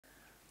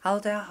Hello，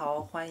大家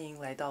好，欢迎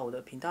来到我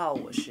的频道，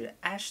我是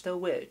Ash the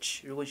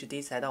Witch。如果是第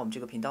一次来到我们这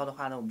个频道的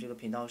话呢，我们这个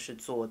频道是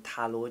做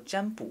塔罗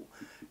占卜。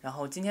然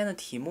后今天的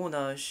题目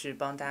呢是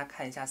帮大家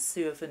看一下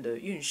4月份的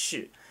运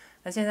势。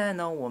那现在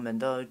呢，我们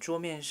的桌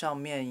面上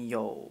面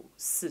有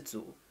4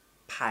组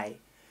牌，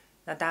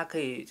那大家可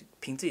以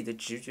凭自己的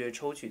直觉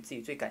抽取自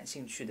己最感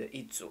兴趣的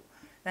一组。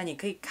那你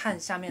可以看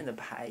下面的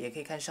牌，也可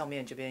以看上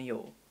面这边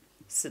有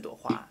4朵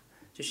花，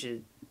就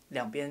是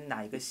两边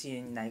哪一个吸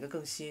引你，哪一个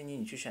更吸引你，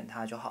你去选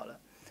它就好了。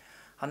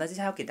好，那接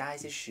下来要给大家一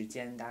些时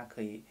间，大家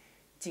可以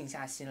静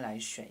下心来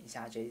选一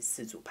下这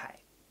4组牌。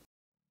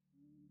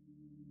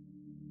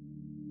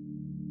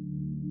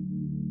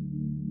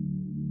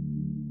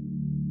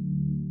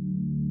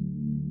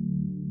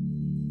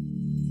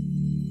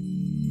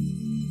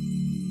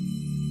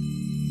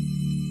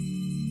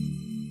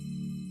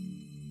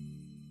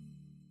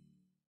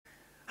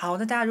好，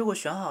那大家如果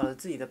选好了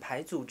自己的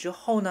牌组之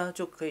后呢，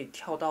就可以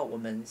跳到我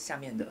们下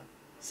面的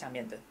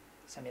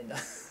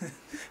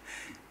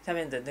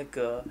那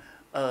个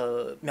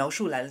描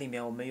述栏里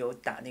面，我们有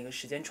打那个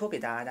时间戳给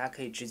大家，大家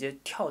可以直接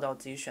跳到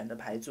自己选的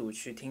牌组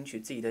去听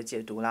取自己的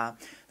解读啦。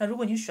那如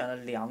果你选了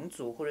2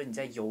组，或者你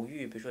在犹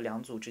豫，比如说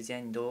2组之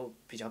间你都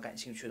比较感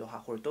兴趣的话，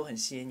或者都很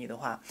吸引你的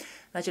话，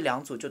那这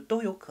2组就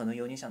都有可能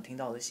有你想听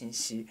到的信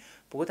息。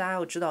不过大家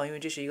要知道，因为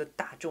这是一个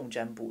大众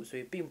占卜，所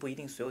以并不一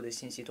定所有的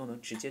信息都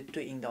能直接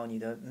对应到你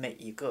的每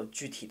一个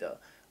具体的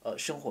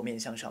生活面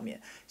向上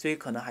面，所以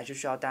可能还是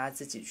需要大家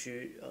自己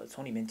去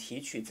从里面提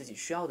取自己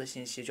需要的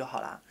信息就好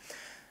啦。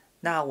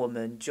那我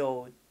们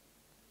就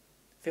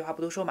废话不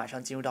多说，马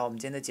上进入到我们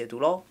今天的解读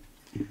喽。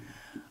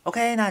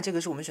OK， 那这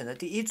个是我们选的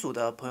第1组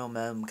的朋友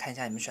们，我们看一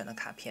下你们选的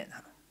卡片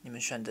哈。你们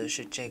选的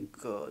是这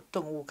个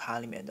动物卡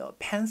里面的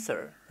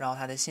Panther， 然后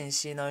它的信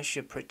息呢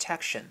是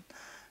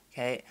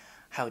Protection，OK，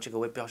 还有这个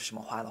我也不知道是什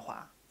么花的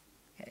花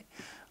，OK。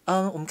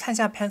我们看一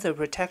下 Panther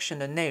Protection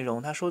的内容，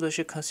他说的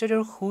是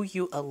Consider who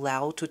you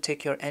allow to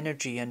take your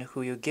energy and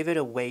who you give it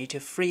away to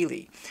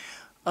freely。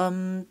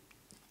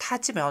他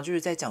基本上就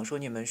是在讲说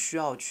你们需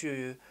要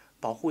去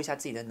保护一下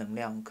自己的能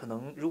量。可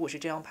能如果是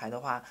这张牌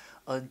的话，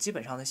基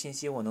本上的信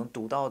息我能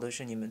读到的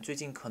是你们最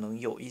近可能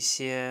有一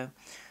些。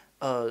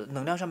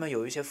能量上面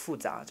有一些复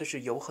杂，就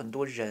是有很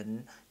多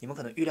人，你们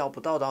可能预料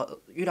不到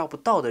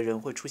的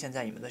人会出现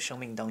在你们的生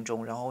命当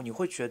中，然后你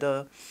会觉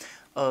得，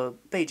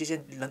被这些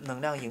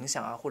能量影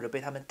响啊，或者被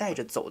他们带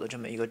着走的这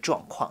么一个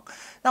状况。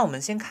那我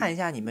们先看一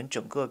下你们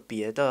整个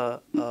别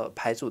的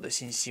牌组的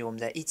信息，我们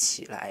再一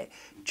起来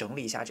整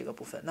理一下这个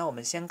部分。那我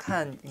们先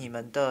看你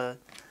们的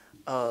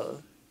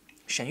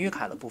神谕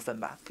卡的部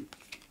分吧。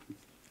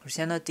首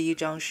先呢，第1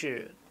张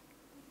是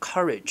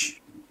Courage，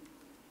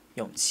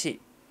 勇气。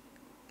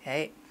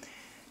OK，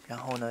 然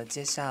后呢，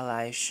接下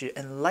来是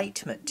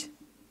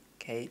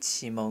Enlightenment，OK，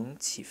 启蒙、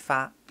启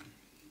发。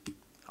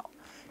好，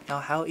然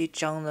后还有1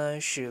张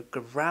呢是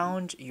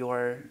Ground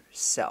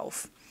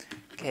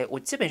Yourself，OK， 我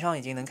基本上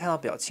已经能看到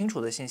比较清楚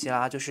的信息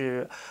啦，就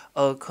是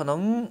可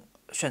能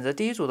选择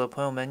第1组的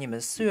朋友们，你们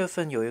4月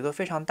份有一个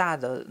非常大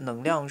的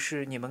能量，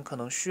是你们可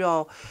能需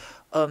要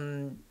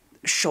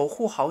守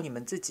护好你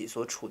们自己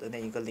所处的那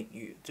一个领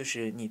域，就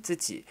是你自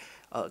己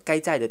该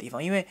在的地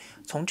方。因为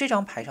从这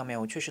张牌上面，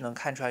我确实能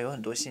看出来有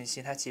很多信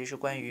息，它其实是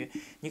关于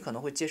你可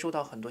能会接收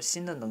到很多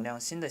新的能量、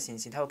新的信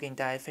息，它会给你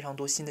带来非常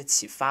多新的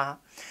启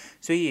发。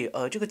所以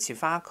这个启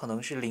发可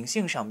能是灵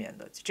性上面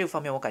的，这个方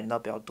面我感觉到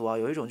比较多啊。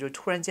有一种就是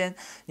突然间，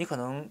你可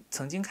能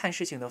曾经看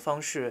事情的方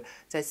式，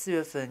在4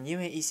月份因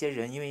为一些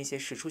人、因为一些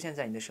事出现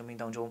在你的生命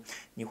当中，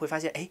你会发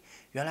现，哎，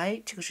原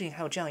来这个事情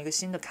还有这样一个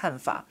新的看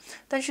法。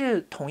但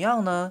是同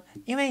样呢，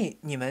因为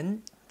你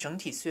们整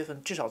体4月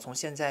份，至少从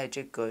现在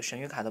这个神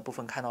谕卡的部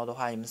分看到的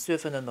话，你们4月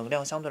份的能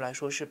量相对来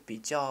说是比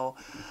较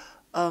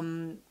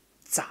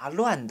杂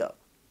乱的，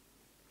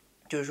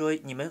就是说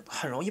你们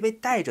很容易被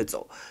带着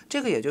走。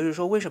这个也就是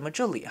说为什么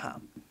这里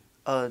哈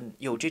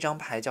有这张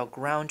牌叫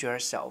Ground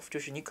Yourself， 就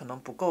是你可能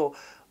不够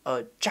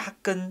扎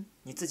根，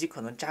你自己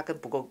可能扎根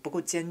不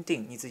够坚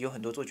定，你自己有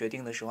很多做决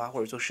定的时候啊，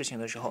或者做事情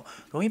的时候，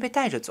容易被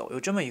带着走，有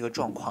这么一个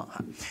状况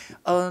哈。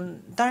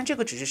当然这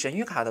个只是神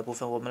谕卡的部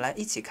分，我们来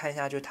一起看一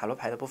下，就是塔罗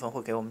牌的部分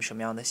会给我们什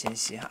么样的信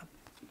息哈。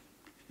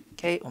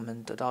OK， 我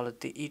们得到了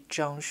第1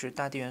张是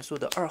大地元素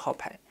的2号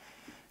牌，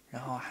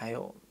然后还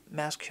有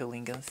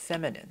Masculine 跟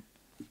Feminine，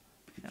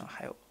 然后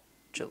还有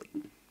这里，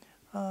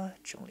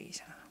整理一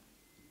下。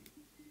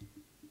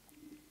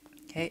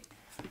OK。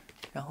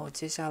然后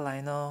接下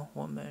来呢，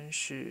我们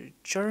是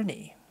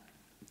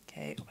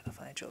Journey，OK， 我把它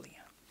放在这里。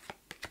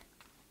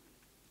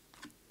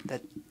The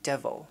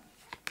Devil，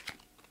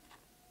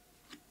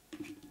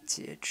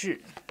 节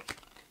制，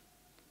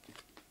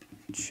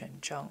权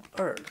杖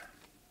2，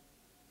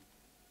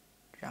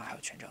然后还有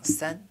权杖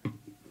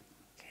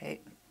3，OK。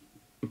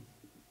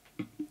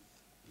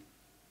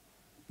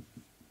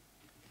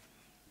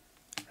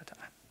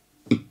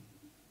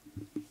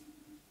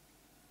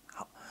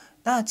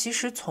那其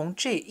实从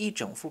这一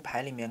整副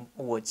牌里面，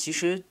我其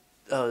实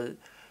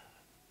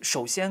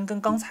首先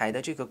跟刚才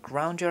的这个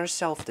ground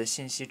yourself 的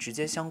信息直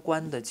接相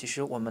关的，其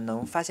实我们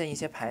能发现一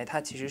些牌它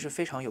其实是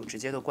非常有直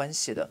接的关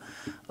系的。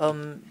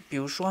比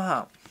如说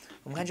哈，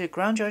我们看这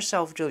ground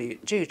yourself 这里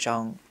这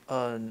张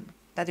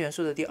大地元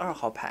素的第2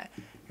号牌，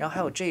然后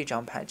还有这一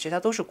张牌，其实它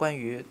都是关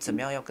于怎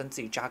么样要跟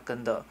自己扎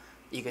根的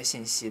一个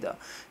信息的。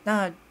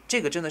那这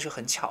个真的是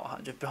很巧哈，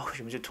就不知道为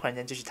什么就突然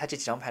间就是它这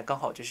几张牌刚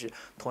好就是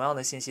同样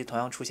的信息同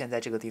样出现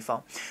在这个地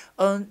方。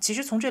其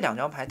实从这2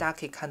张牌大家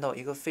可以看到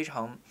一个非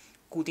常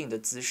固定的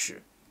姿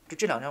势，就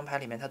这2张牌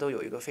里面它都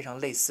有一个非常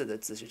类似的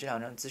姿势，这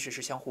2张姿势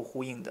是相互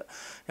呼应的。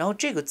然后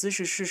这个姿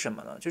势是什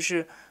么呢？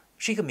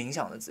是一个冥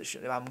想的姿势，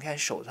对吧？我们看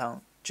手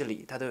上这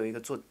里它都有一个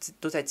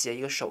都在结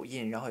一个手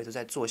印，然后也都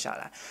在坐下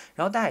来。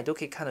然后大家也都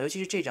可以看到，尤其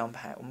是这张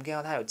牌，我们看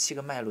到它有7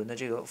个脉轮的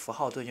这个符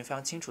号都已经非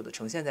常清楚的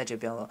呈现在这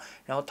边了。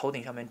然后头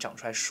顶上面长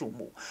出来树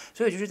木，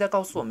所以就是在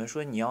告诉我们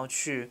说，你要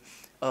去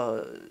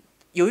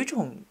有一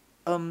种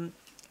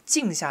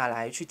静下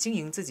来去经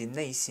营自己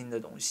内心的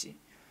东西。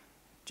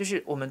就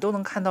是我们都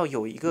能看到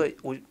有一个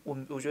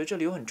我觉得这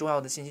里有很重要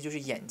的信息，就是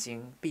眼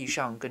睛闭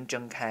上跟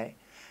睁开。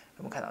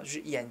我们看到就是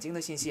眼睛的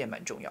信息也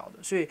蛮重要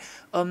的，所以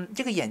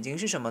这个眼睛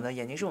是什么呢？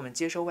眼睛是我们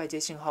接收外界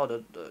信号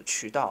的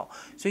渠道，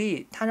所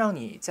以它让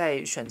你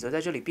在选择在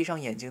这里闭上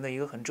眼睛的一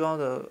个很重要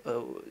的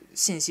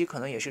信息，可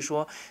能也是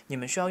说你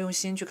们需要用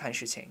心去看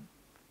事情。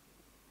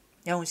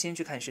要用心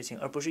去看事情，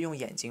而不是用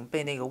眼睛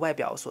被那个外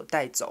表所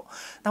带走。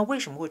那为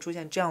什么会出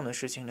现这样的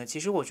事情呢？其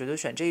实我觉得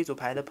选这一组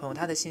牌的朋友，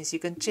他的信息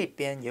跟这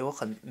边也有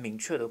很明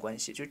确的关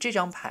系。就是这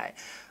张牌，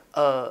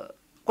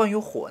关于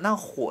火，那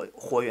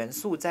火元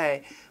素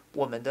在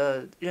我们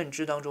的认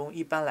知当中，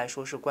一般来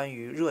说是关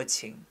于热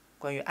情、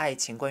关于爱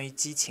情、关于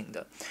激情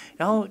的。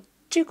然后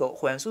这个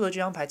火元素的这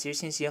张牌其实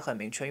信息也很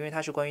明确，因为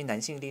它是关于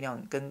男性力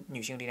量跟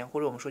女性力量，或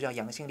者我们说叫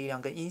阳性力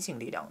量跟阴性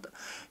力量的。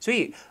所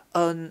以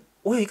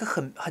我有一个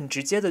很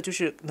直接的，就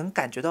是能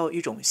感觉到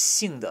一种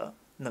性的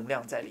能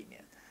量在里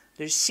面，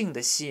就是性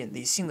的吸引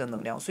力、性的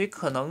能量。所以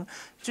可能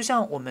就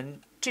像我们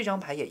这张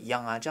牌也一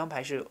样啊，这张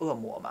牌是恶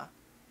魔嘛，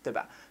对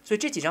吧？所以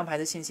这几张牌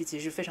的信息其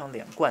实是非常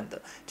连贯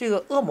的。这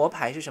个恶魔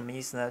牌是什么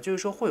意思呢？就是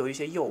说会有一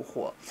些诱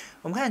惑。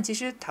我们看，其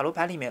实塔罗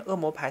牌里面恶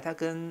魔牌它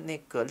跟那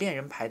个恋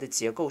人牌的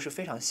结构是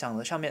非常像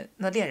的。上面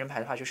那恋人牌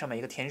的话，就上面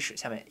一个天使，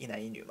下面一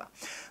男一女嘛，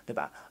对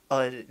吧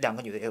？2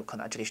个女的也有可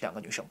能，这里是2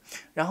个女生。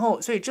然后，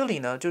所以这里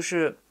呢，就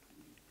是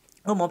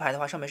恶魔牌的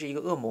话，上面是一个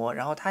恶魔，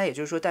然后它也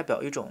就是说代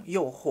表一种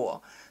诱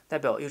惑，代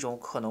表一种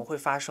可能会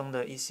发生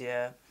的一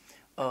些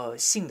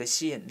性的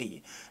吸引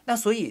力。那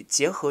所以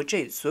结合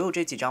所有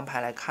这几张牌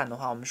来看的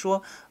话，我们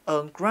说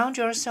ground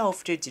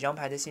yourself 这几张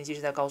牌的信息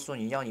是在告诉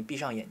你要你闭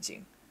上眼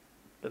睛，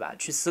对吧？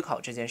去思考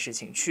这件事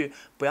情，去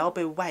不要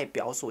被外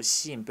表所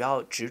吸引，不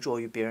要执着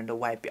于别人的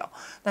外表。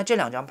那这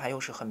2张牌又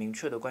是很明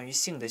确的关于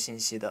性的信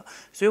息的，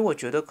所以我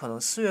觉得可能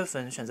4月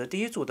份选择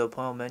第1组的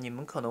朋友们，你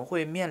们可能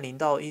会面临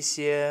到一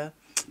些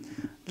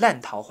烂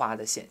桃花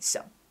的现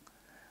象，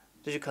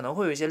就是可能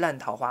会有一些烂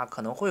桃花，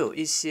可能会有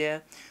一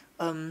些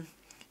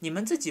你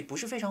们自己不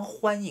是非常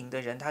欢迎的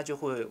人，他就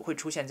会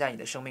出现在你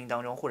的生命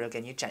当中，或者给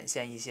你展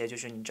现一些就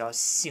是你知道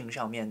性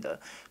上面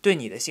的对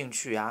你的兴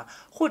趣啊，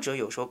或者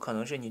有时候可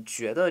能是你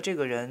觉得这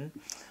个人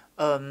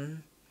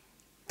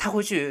他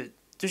会去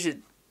就是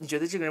你觉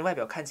得这个人外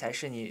表看起来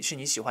是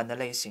你喜欢的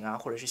类型啊，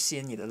或者是吸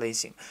引你的类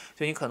型，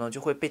所以你可能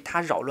就会被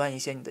他扰乱一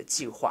些你的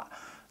计划。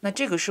那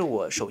这个是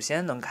我首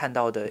先能看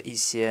到的一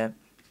些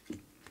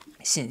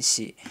信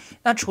息。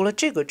那除了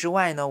这个之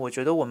外呢，我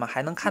觉得我们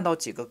还能看到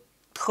几个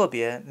特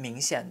别明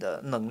显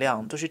的能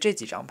量，都是这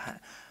几张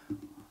牌。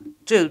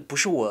这不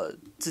是我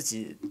自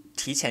己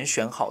提前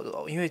选好的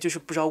哦，因为就是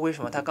不知道为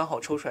什么它刚好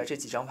抽出来这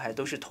几张牌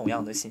都是同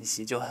样的信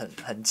息，就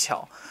很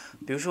巧。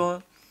比如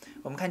说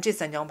我们看这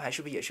3张牌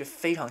是不是也是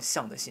非常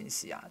像的信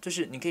息啊？就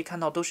是你可以看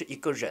到都是一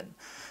个人，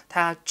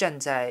他站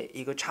在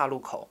一个岔路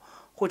口，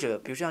或者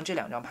比如说像这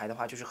2张牌的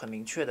话，就是很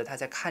明确的他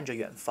在看着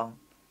远方，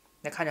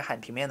那看着海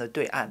平面的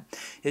对岸。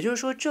也就是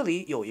说这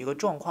里有一个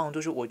状况，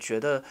就是我觉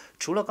得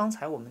除了刚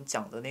才我们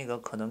讲的那个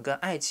可能跟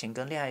爱情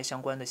跟恋爱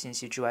相关的信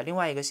息之外，另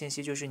外一个信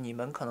息就是你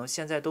们可能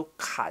现在都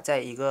卡在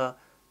一个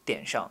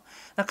点上。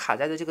那卡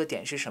在的这个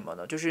点是什么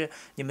呢？就是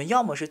你们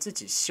要么是自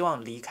己希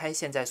望离开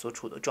现在所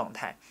处的状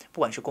态，不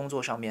管是工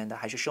作上面的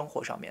还是生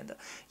活上面的，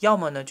要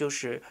么呢就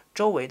是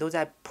周围都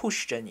在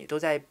push 着你，都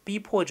在逼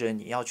迫着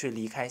你要去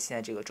离开现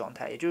在这个状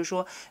态。也就是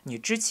说你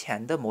之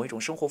前的某一种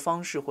生活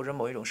方式或者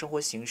某一种生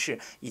活形式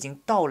已经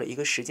到了一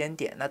个时间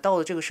点，那到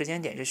了这个时间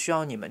点是需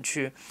要你们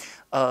去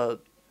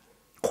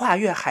跨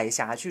越海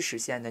峡去实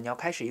现的，你要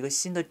开始一个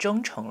新的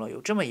征程了，有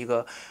这么一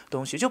个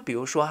东西。就比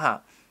如说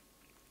哈，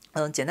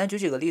简单举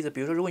几个例子，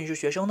比如说如果你是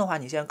学生的话，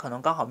你现在可能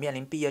刚好面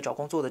临毕业找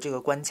工作的这个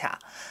关卡。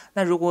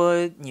那如果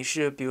你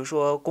是比如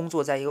说工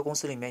作在一个公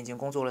司里面已经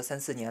工作了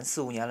3-4年、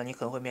4-5年了，你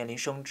可能会面临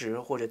升职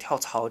或者跳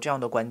槽这样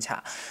的关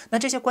卡。那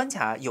这些关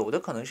卡有的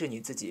可能是你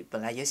自己本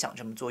来也想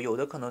这么做，有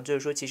的可能就是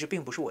说其实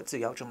并不是我自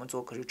己要这么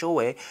做，可是周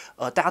围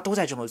大家都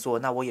在这么做，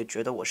那我也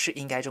觉得我是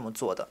应该这么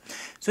做的。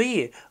所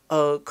以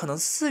可能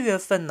4月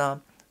份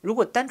呢，如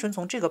果单纯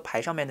从这个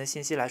牌上面的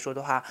信息来说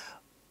的话，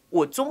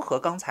我综合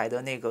刚才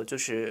的那个，就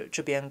是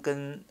这边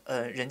跟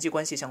人际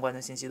关系相关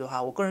的信息的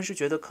话，我个人是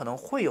觉得可能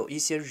会有一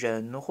些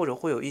人，或者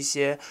会有一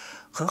些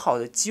很好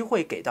的机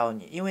会给到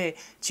你，因为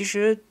其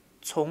实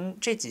从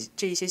这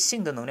一些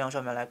性的能量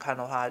上面来看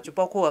的话，就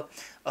包括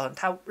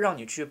它让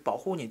你去保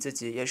护你自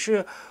己，也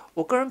是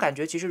我个人感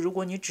觉，其实如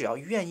果你只要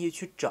愿意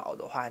去找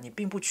的话，你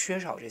并不缺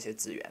少这些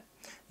资源。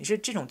你是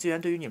这种资源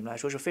对于你们来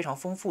说是非常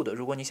丰富的。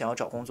如果你想要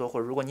找工作，或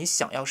者如果你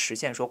想要实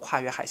现说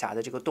跨越海峡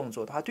的这个动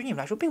作的话，对于你们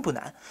来说并不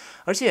难。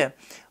而且，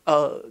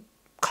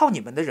靠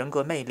你们的人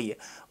格魅力，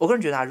我个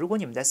人觉得啊，如果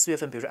你们在4月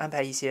份，比如说安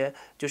排一些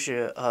就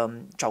是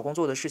找工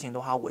作的事情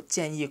的话，我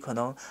建议可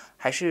能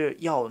还是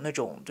要那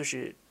种就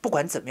是不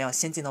管怎么样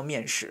先进到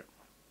面试，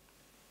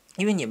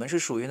因为你们是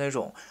属于那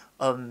种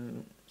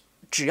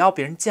只要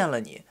别人见了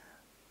你，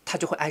他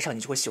就会爱上你，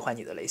就会喜欢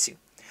你的类型。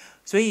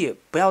所以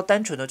不要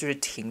单纯的就是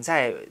停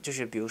在就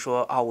是比如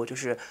说我就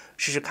是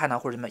试试看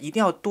或者怎么样，一定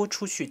要多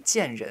出去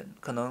见人，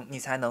可能你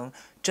才能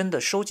真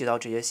的收集到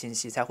这些信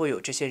息，才会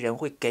有这些人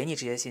会给你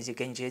这些信息，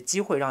给你这些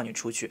机会让你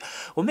出去。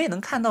我们也能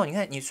看到，你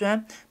看你虽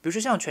然比如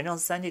说像权杖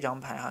3这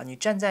张牌你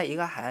站在一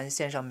个海岸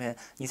线上面，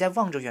你在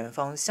望着远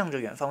方，向着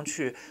远方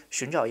去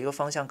寻找一个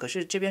方向，可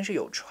是这边是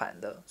有船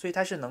的，所以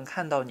他是能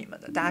看到你们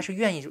的，大家是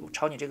愿意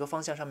朝你这个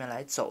方向上面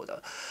来走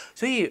的。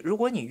所以如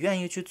果你愿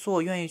意去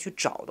做，愿意去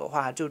找的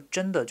话，就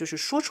真的就是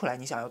说出来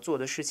你想要做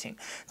的事情。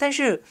但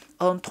是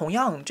同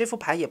样这副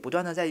牌也不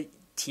断的在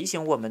提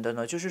醒我们的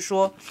呢，就是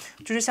说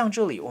就是像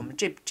这里我们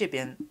这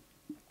边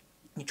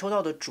你抽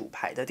到的主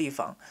牌的地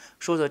方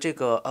说的这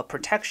个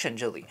protection，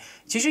 这里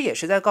其实也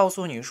是在告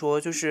诉你说，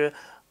就是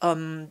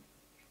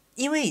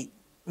因为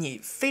你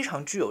非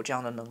常具有这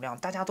样的能量，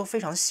大家都非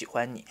常喜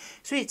欢你，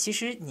所以其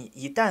实你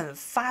一旦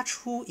发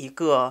出一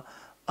个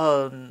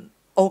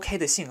OK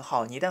的信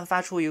号，你一旦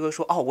发出一个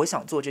说我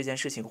想做这件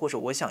事情，或者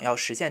我想要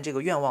实现这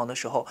个愿望的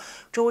时候，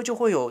周围就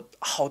会有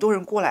好多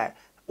人过来，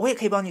我也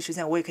可以帮你实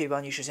现，我也可以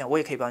帮你实现，我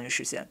也可以帮你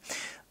实现。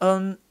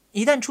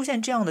一旦出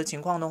现这样的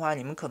情况的话，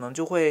你们可能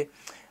就会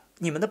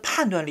你们的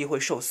判断力会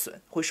受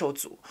损，会受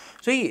阻。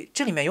所以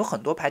这里面有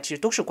很多牌其实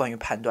都是关于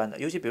判断的，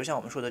尤其比如像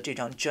我们说的这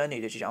张 Journey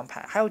的这张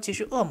牌，还有其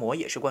实恶魔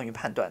也是关于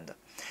判断的，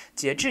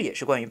节制也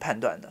是关于判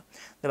断的，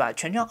对吧？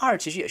权杖2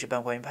其实也是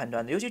关于判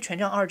断的，尤其权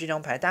杖2这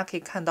张牌，大家可以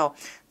看到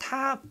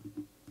他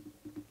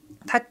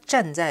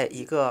站在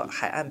一个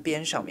海岸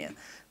边上面，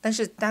但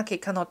是大家可以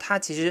看到他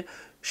其实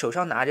手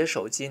上拿着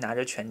手机，拿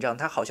着权杖，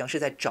他好像是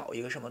在找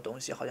一个什么东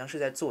西，好像是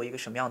在做一个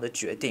什么样的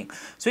决定。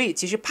所以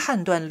其实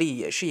判断力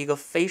也是一个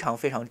非常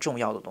非常重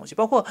要的东西。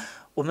包括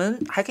我们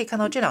还可以看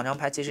到这两张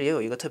牌其实也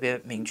有一个特别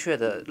明确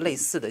的类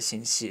似的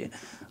信息，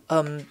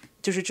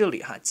就是这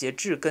里节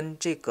制跟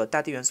这个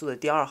大地元素的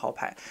第2号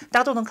牌，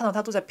大家都能看到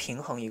它都在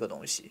平衡一个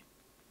东西。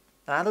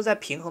大家都在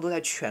平衡，都在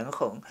权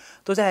衡，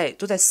都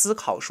在思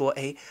考说，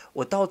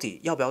我到底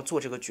要不要做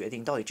这个决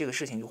定？到底这个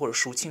事情或者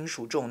孰轻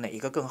孰重，哪一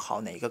个更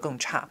好，哪一个更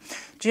差？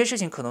这些事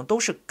情可能都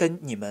是跟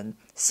你们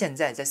现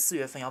在在4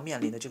月份要面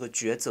临的这个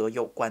抉择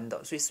有关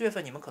的。所以4月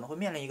份你们可能会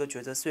面临一个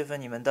抉择，4月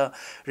份你们的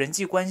人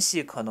际关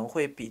系可能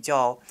会比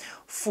较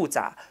复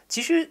杂。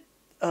其实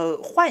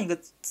换一个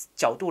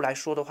角度来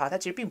说的话，它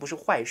其实并不是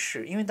坏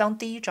事，因为当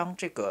第一张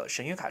这个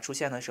神谕卡出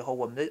现的时候，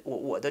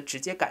我的直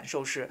接感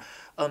受是，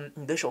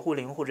你的守护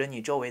灵或者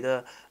你周围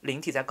的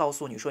灵体在告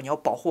诉你说，你要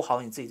保护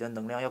好你自己的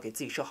能量，要给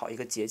自己设好一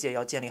个结界，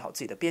要建立好自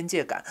己的边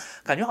界感，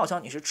感觉好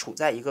像你是处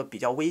在一个比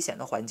较危险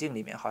的环境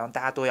里面，好像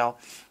大家都要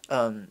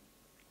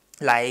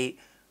来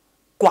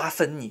瓜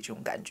分你这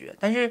种感觉。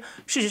但是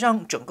事实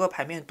上整个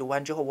牌面读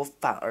完之后，我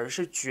反而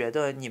是觉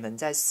得你们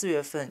在4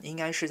月份应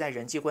该是在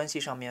人际关系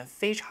上面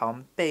非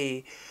常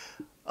被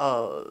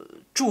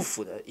祝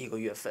福的一个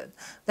月份，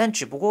但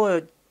只不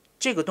过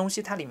这个东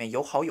西它里面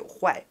有好有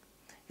坏，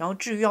然后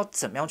至于要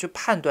怎么样去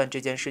判断这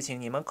件事情，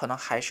你们可能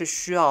还是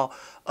需要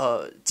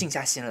静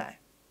下心来，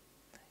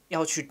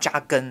要去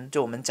扎根，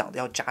就我们讲的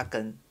要扎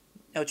根，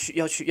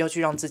要去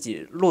让自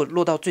己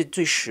落到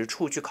最实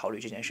处去考虑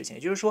这件事情。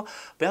也就是说，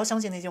不要相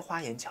信那些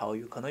花言巧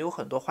语，可能有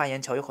很多花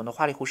言巧语，很多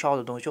花里胡哨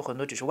的东西，有很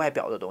多只是外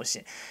表的东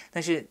西，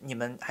但是你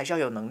们还是要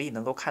有能力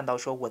能够看到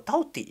说我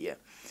到底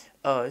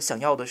想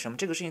要的什么，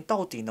这个事情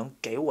到底能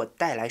给我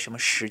带来什么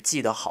实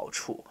际的好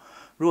处。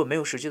如果没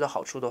有实际的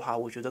好处的话，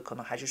我觉得可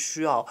能还是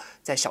需要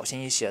再小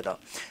心一些的。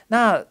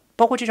那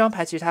包括这张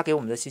牌，其实它给我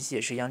们的信息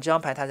也是一样，这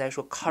张牌它在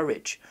说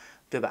courage，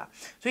对吧？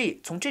所以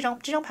从这张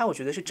牌，我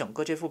觉得是整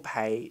个这副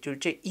牌，就是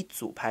这一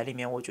组牌里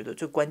面，我觉得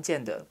最关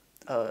键的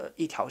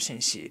一条信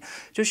息，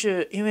就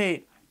是因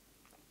为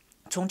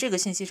从这个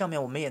信息上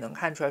面，我们也能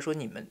看出来说，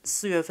你们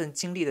4月份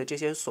经历的这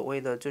些所谓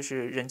的就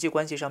是人际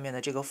关系上面的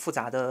这个复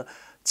杂的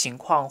情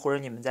况，或者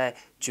你们在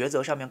抉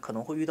择上面可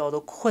能会遇到的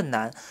困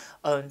难，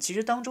其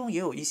实当中也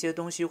有一些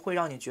东西会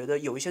让你觉得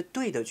有一些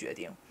对的决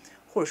定，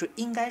或者说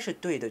应该是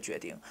对的决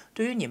定，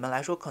对于你们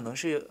来说可能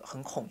是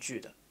很恐惧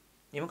的。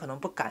你们可能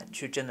不敢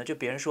去真的，就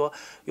别人说，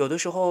有的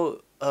时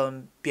候，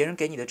别人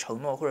给你的承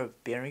诺或者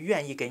别人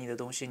愿意给你的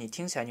东西，你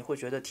听起来你会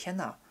觉得天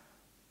哪，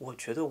我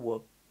觉得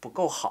我不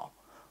够好，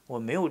我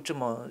没有这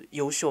么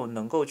优秀，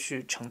能够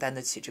去承担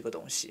得起这个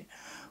东西，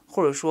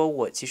或者说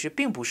我其实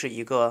并不是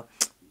一个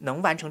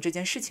能完成这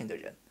件事情的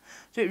人。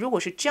所以如果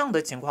是这样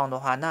的情况的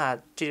话，那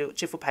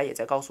这副牌也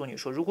在告诉你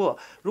说，如果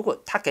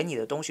他给你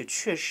的东西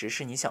确实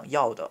是你想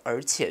要的，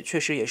而且确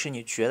实也是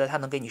你觉得他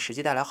能给你实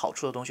际带来好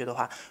处的东西的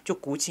话，就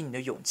鼓起你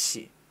的勇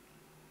气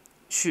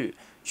去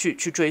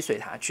追随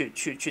他，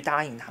去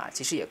答应他，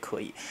其实也可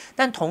以。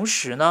但同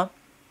时呢，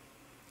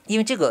因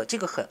为这个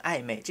很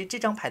暧昧，这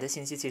张牌的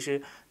信息其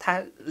实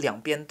它两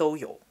边都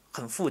有，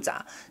很复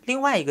杂。另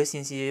外一个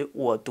信息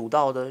我读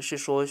到的是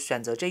说，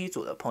选择这一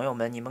组的朋友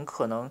们，你们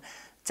可能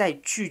在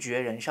拒绝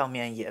人上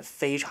面也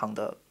非常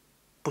的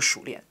不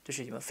熟练，就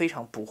是你们非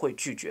常不会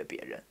拒绝别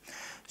人。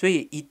所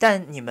以一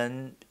旦你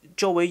们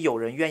周围有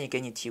人愿意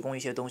给你提供一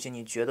些东西，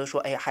你觉得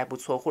说哎还不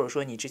错，或者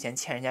说你之前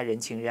欠人家人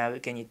情，人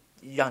家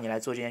让你来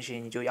做这件事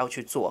情，你就要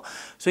去做。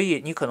所以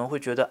你可能会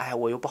觉得哎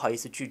我又不好意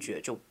思拒绝，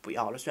就不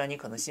要了。虽然你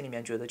可能心里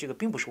面觉得这个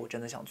并不是我真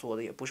的想做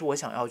的，也不是我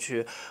想要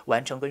去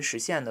完成跟实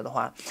现的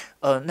话，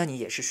那你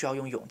也是需要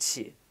用勇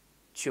气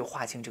去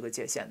划清这个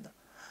界限的。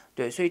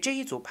对，所以这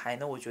一组牌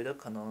呢，我觉得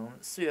可能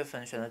4月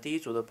份选择第一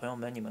组的朋友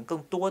们，你们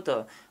更多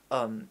的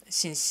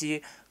信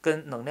息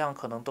跟能量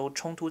可能都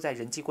冲突在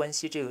人际关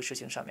系这个事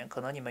情上面，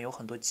可能你们有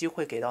很多机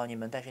会给到你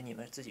们，但是你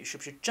们自己是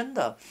不是真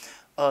的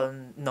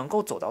能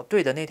够走到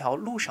对的那条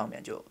路上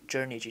面？就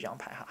Journey 这张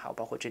牌哈，还有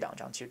包括这2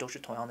张，其实都是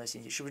同样的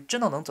信息，是不是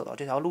真的能走到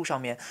这条路上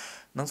面，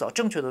能走到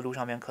正确的路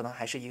上面，可能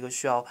还是一个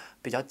需要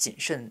比较谨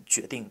慎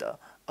决定的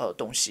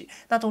东西。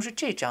那同时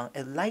这张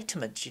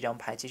Enlightenment 这张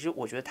牌，其实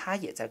我觉得它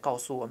也在告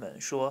诉我们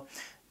说，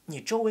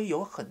你周围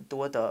有很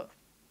多的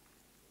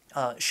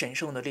神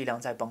圣的力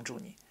量在帮助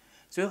你。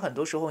所以很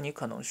多时候你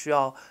可能需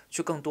要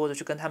去更多的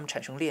去跟他们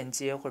产生链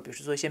接，或者比如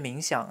说做一些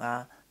冥想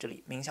啊，这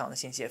里冥想的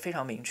信息也非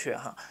常明确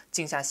哈，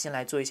静下心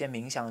来做一些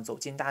冥想，走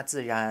进大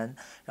自然，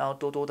然后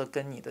多多的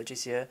跟你的这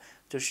些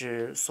就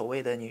是所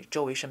谓的你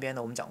周围身边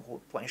的我们讲过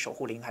不管守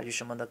护灵还是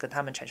什么的，跟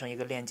他们产生一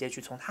个链接，去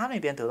从他们那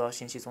边得到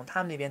信息，从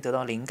他们那边得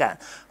到灵感，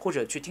或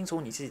者去听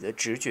从你自己的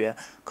直觉，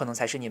可能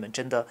才是你们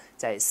真的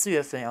在4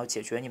月份要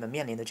解决你们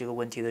面临的这个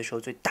问题的时候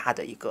最大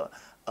的一个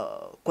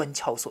关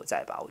窍所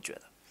在吧，我觉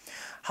得。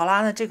好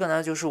啦，那这个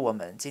呢就是我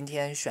们今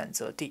天选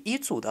择第一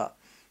组的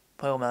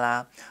朋友们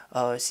啦，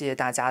谢谢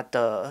大家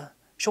的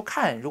收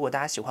看。如果大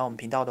家喜欢我们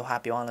频道的话，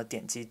别忘了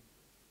点击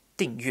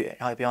订阅，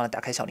然后也别忘了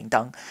打开小铃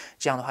铛，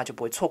这样的话就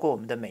不会错过我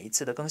们的每一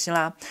次的更新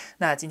啦。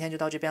那今天就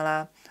到这边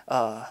啦，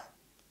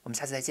我们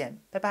下次再见，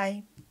拜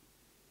拜。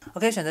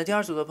OK， 选择第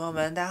2组的朋友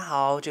们，大家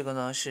好，这个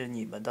呢是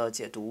你们的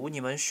解读，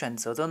你们选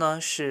择的呢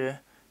是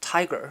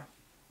Tiger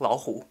老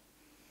虎，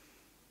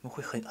你们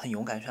会很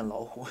勇敢选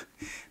老虎。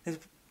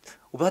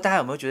我不知道大家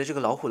有没有觉得这个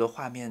老虎的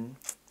画面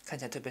看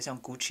起来特别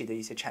像 Gucci 的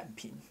一些产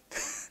品，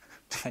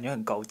感觉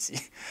很高级。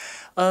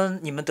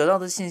你们得到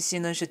的信息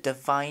呢是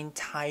Divine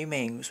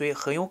Timing， 所以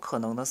很有可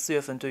能呢4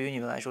月份对于你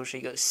们来说是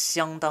一个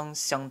相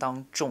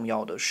当重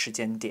要的时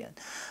间点。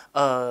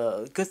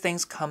Good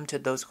things come to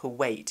those who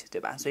wait，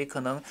 对吧？所以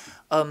可能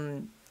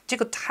这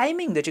个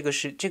timing 的这个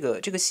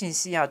信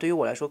息啊，对于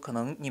我来说，可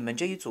能你们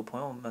这一组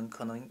朋友们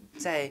可能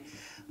在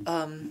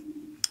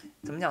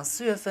怎么讲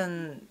4月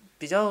份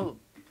比较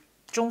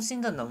中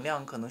心的能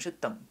量可能是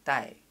等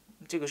待，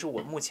这个是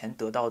我目前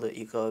得到的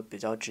一个比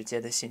较直接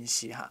的信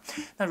息哈。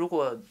那如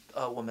果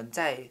我们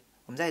再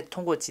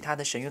通过其他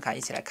的神谕卡一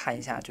起来看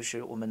一下，就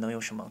是我们能有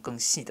什么更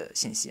细的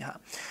信息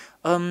哈。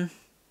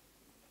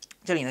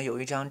这里呢有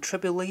一张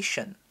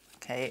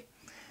Tribulation，OK，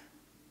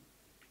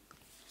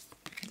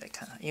 再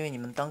看，因为你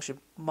们当时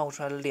冒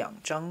出来了2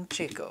张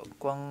这个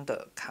光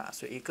的卡，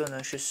所以一个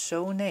呢是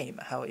Soul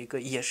Name， 还有一个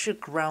也是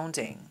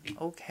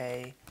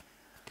Grounding，OK。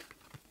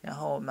然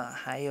后我们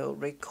还有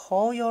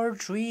Recall Your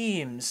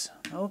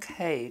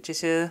Dreams，OK， 这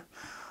些，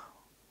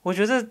我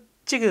觉得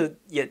这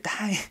也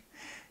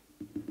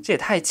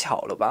太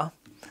巧了吧。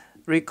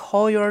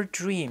Recall Your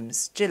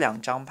Dreams 这2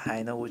张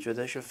牌呢，我觉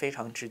得是非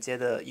常直接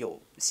的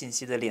有信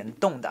息的联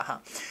动的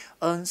哈。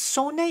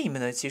Soul Name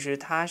呢，其实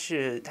它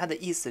的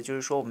意思就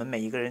是说，我们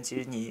每一个人其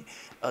实你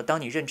当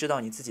你认知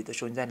到你自己的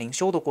时候，你在灵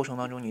修的过程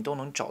当中，你都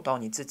能找到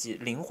你自己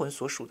灵魂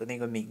所属的那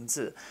个名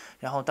字，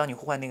然后当你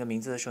呼唤那个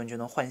名字的时候，你就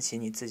能唤醒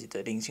你自己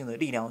的灵性的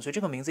力量。所以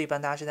这个名字一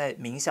般大家是在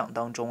冥想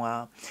当中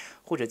啊，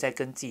或者在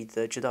跟自己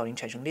的指导灵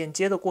产生链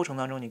接的过程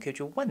当中，你可以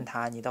去问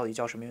他你到底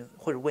叫什么名字，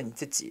或者问你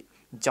自己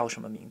你叫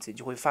什么名字，你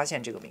就会发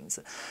现这个名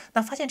字。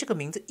那发现这个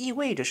名字意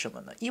味着什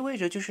么呢？意味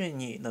着就是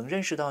你能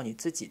认识到你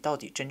自己到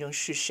底真正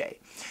是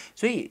谁。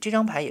所以这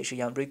张牌也是一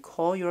样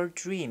 ，Recall Your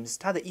Dreams，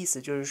 它的意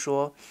思就是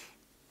说，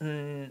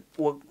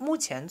我目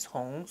前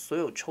从所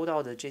有抽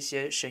到的这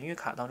些神谕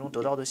卡当中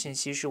得到的信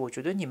息是，我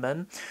觉得你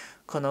们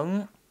可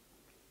能，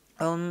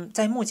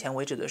在目前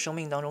为止的生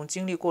命当中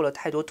经历过了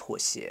太多妥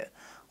协，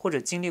或者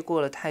经历过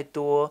了太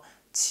多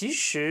其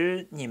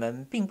实你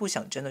们并不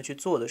想真的去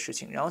做的事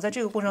情，然后在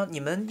这个过程中，你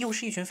们又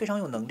是一群非常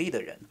有能力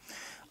的人，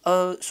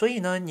所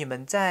以呢，你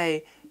们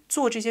在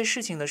做这些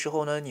事情的时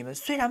候呢，你们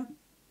虽然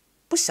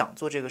不想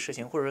做这个事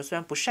情，或者说虽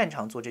然不擅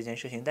长做这件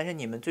事情，但是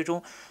你们最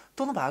终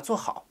都能把它做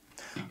好。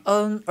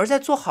而在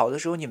做好的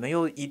时候，你们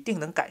又一定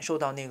能感受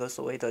到那个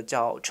所谓的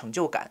叫成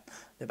就感，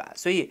对吧？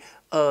所以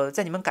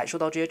在你们感受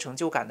到这些成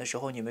就感的时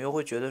候，你们又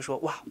会觉得说，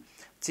哇，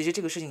其实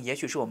这个事情也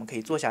许是我们可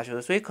以做下去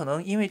的。所以可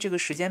能因为这个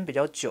时间比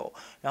较久，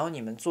然后你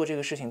们做这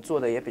个事情做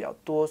的也比较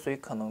多，所以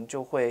可能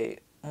就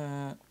会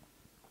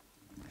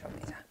稍等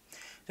一下。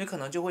所以可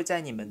能就会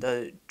在你们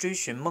的追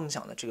寻梦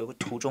想的这个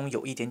途中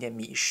有一点点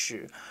迷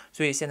失，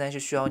所以现在是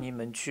需要你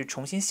们去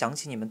重新想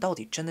起你们到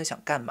底真的想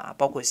干嘛，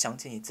包括想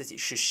起你自己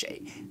是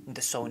谁，你的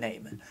soul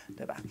name，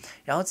 对吧？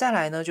然后再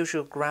来呢，就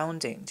是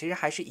grounding， 其实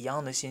还是一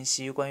样的信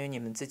息，关于你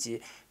们自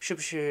己是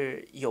不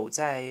是有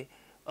在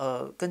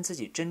跟自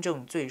己真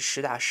正最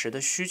实打实的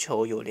需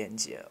求有连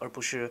接，而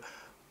不是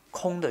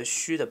空的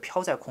虚的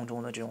飘在空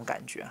中的这种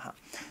感觉哈。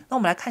那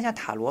我们来看一下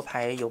塔罗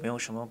牌有没有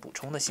什么补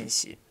充的信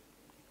息。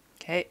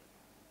OK。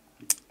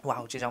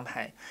哇，这张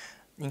牌，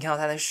你看到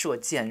它的射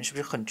箭是不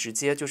是很直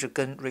接？就是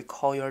跟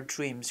recall your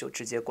dreams 有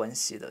直接关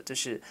系的，就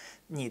是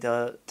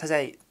他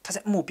在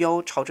目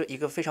标朝着一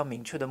个非常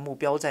明确的目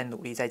标在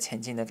努力在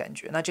前进的感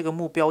觉。那这个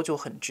目标就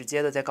很直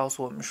接的在告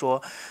诉我们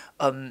说，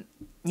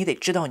你得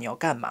知道你要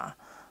干嘛，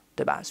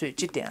对吧？所以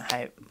这点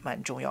还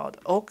蛮重要的。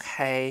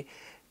OK。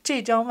这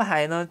张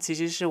牌呢，其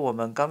实是我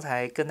们刚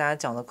才跟大家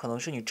讲的，可能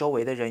是你周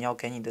围的人要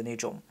给你的那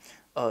种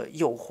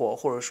诱惑，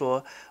或者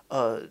说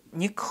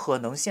你可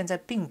能现在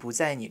并不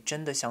在你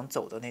真的想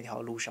走的那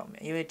条路上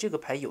面，因为这个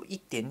牌有一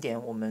点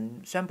点，我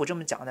们虽然不这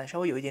么讲，但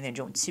稍微有一点点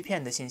这种欺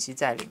骗的信息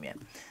在里面。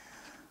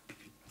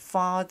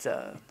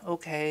Father，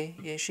 OK，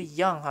 也是一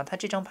样哈，它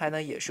这张牌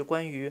呢也是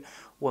关于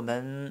我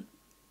们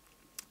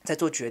在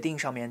做决定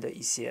上面的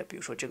一些，比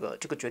如说这个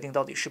决定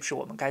到底是不是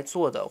我们该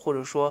做的，或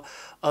者说，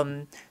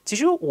其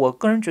实我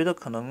个人觉得，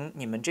可能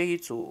你们这一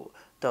组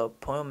的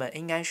朋友们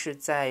应该是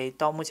在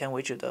到目前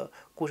为止的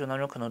过程当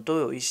中，可能都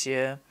有一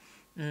些，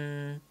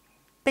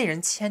被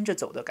人牵着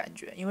走的感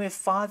觉。因为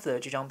Father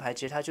这张牌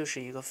其实它就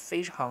是一个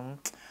非常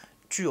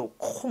具有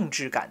控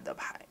制感的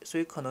牌，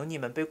所以可能你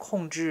们被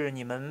控制，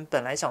你们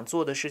本来想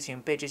做的事情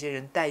被这些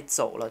人带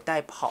走了、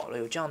带跑了，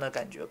有这样的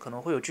感觉，可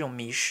能会有这种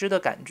迷失的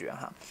感觉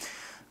哈。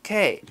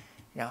OK，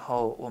 然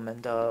后我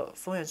们的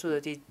风元素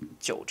的第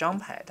9张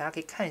牌，大家可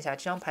以看一下，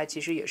这张牌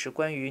其实也是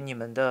关于你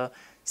们的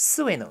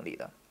思维能力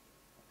的，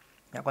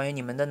那关于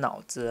你们的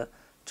脑子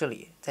这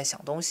里在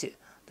想东西，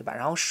对吧？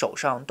然后手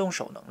上动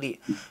手能力，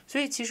所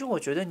以其实我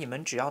觉得你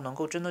们只要能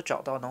够真的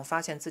找到，能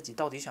发现自己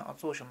到底想要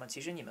做什么，其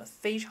实你们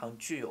非常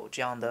具有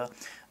这样的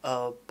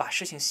把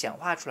事情显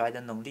化出来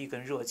的能力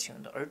跟热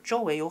情的。而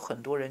周围有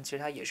很多人，其实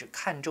他也是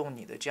看重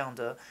你的这样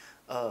的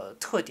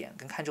特点，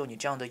跟看重你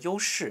这样的优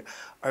势，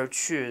而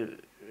去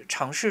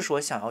尝试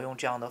说想要用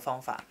这样的方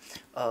法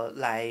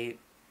来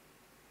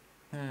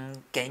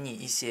给你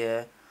一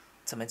些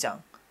怎么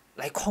讲，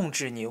来控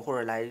制你，或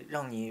者来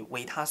让你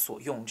为他所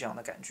用这样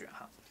的感觉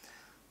哈。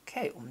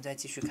OK， 我们再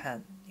继续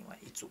看另外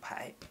一组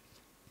牌，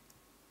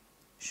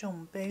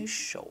圣杯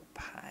手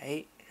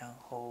牌，然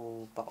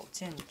后宝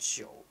剑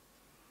9，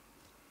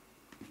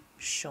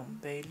圣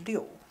杯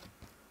6，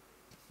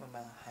我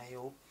们还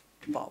有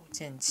宝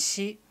剑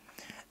7。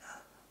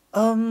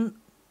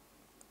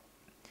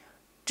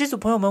这组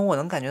朋友们，我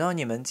能感觉到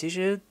你们其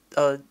实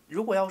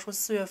如果要说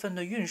4月份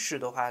的运势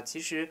的话，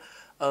其实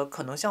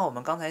可能像我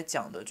们刚才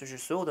讲的，就是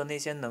所有的那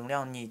些能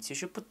量，你其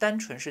实不单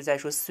纯是在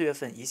说4月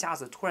份一下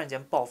子突然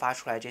间爆发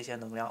出来这些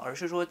能量，而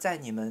是说在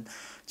你们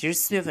其实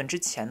4月份之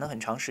前的很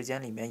长时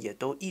间里面，也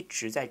都一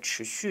直在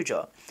持续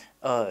着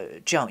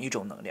这样一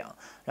种能量。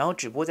然后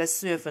只不过在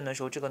4月份的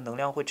时候，这个能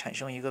量会产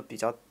生一个比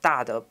较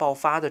大的爆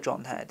发的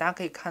状态。大家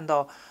可以看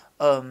到，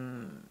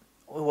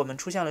我们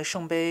出现了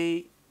圣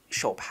杯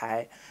手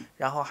牌，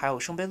然后还有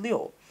圣杯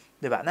6，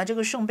对吧？那这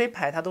个圣杯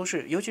牌它都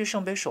是，尤其是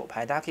圣杯手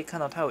牌，大家可以看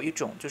到它有一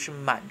种就是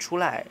满出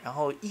来然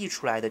后溢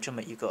出来的这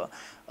么一个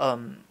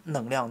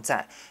能量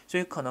在，所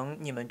以可能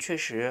你们确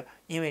实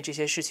因为这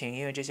些事情，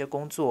因为这些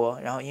工作，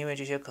然后因为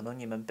这些可能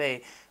你们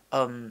被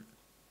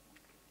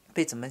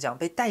怎么讲，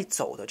被带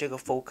走的这个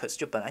focus，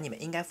 就本来你们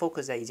应该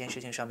focus 在一件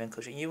事情上面，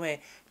可是因为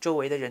周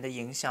围的人的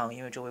影响，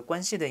因为周围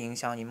关系的影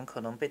响，你们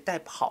可能被带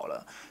跑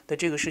了的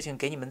这个事情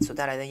给你们所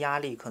带来的压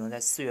力，可能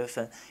在4月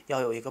份要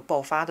有一个爆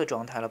发的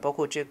状态了。包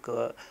括这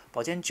个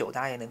宝剑9，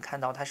大家也能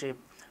看到它是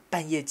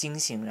半夜惊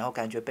醒，然后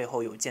感觉背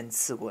后有剑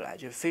刺过来，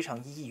就是非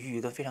常抑郁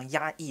跟非常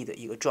压抑的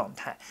一个状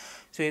态。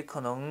所以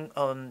可能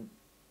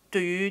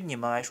对于你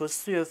们来说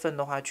，4月份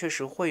的话，确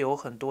实会有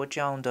很多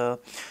这样的，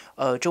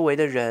周围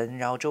的人，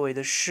然后周围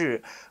的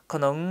事，可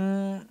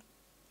能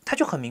他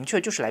就很明确，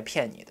就是来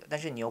骗你的，但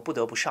是你又不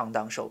得不上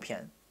当受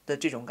骗的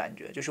这种感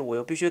觉，就是我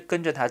又必须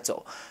跟着他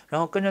走，然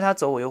后跟着他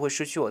走，我又会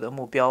失去我的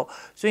目标，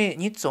所以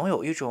你总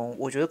有一种，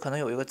我觉得可能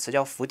有一个词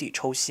叫釜底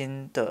抽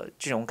薪的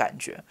这种感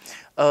觉，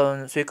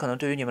所以可能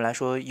对于你们来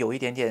说有一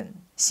点点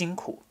辛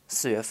苦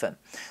，4月份，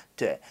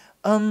对，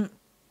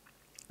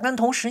但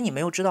同时你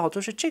们又知道，就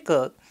是这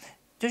个。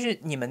就是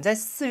你们在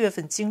4月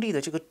份经历的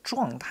这个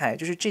状态，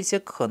就是这些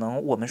可能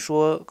我们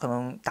说可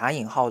能打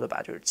引号的吧，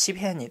就是欺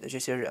骗你的这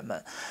些人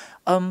们，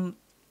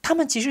他他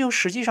们其实又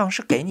实际上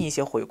是给你一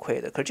些回馈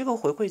的，可是这个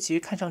回馈其实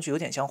看上去有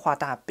点像画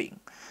大饼，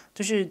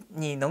就是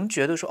你能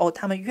觉得说，哦，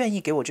他们愿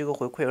意给我这个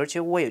回馈，而且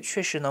我也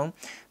确实能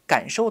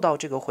感受到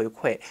这个回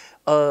馈，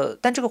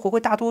但这个回馈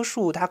大多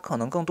数它可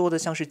能更多的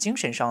像是精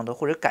神上的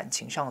或者感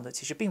情上的，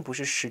其实并不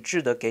是实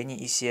质的给你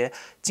一些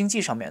经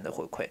济上面的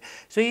回馈，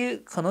所以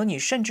可能你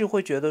甚至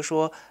会觉得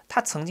说，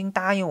他曾经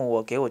答应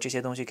我给我这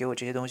些东西，给我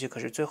这些东西，可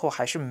是最后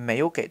还是没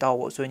有给到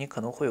我，所以你可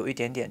能会有一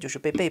点点就是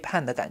被背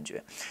叛的感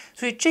觉。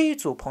所以这一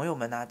组朋友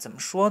们呢，怎么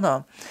说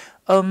呢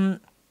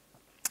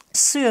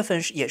？4月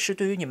份也是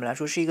对于你们来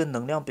说是一个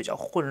能量比较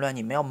混乱，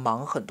你们要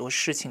忙很多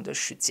事情的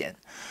时间。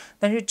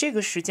但是这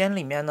个时间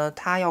里面呢，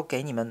他要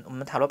给你们，我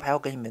们塔罗牌要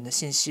给你们的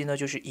信息呢，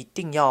就是一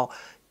定要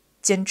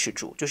坚持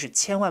住，就是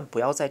千万不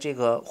要在这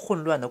个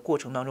混乱的过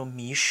程当中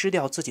迷失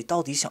掉自己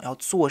到底想要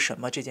做什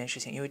么这件事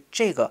情，因为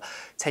这个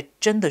才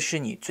真的是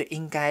你最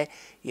应该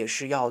也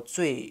是要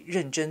最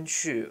认真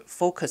去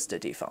focus 的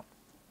地方。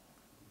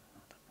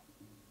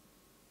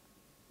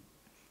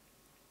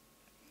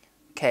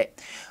OK，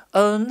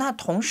那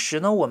同时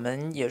呢，我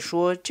们也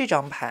说这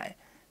张牌，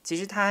其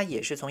实它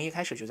也是从一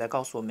开始就在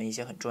告诉我们一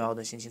些很重要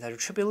的信息。它是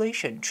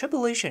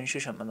tribulation 是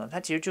什么呢？它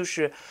其实就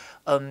是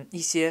一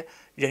些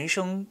人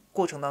生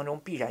过程当中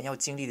必然要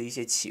经历的一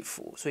些起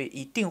伏，所以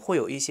一定会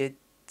有一些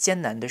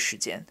艰难的时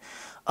间。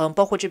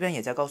包括这边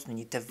也在告诉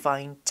你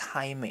divine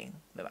timing，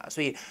 对吧？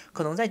所以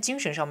可能在精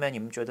神上面，你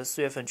们觉得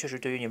4月份确实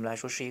对于你们来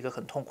说是一个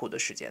很痛苦的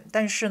时间，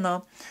但是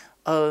呢，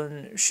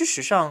事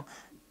实上，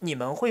你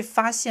们会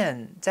发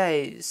现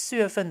在4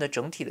月份的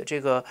整体的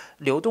这个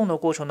流动的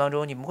过程当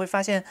中，你们会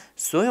发现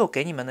所有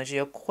给你们的这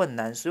些困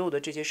难，所有的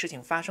这些事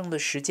情发生的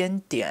时间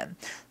点，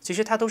其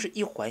实它都是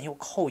一环又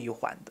扣一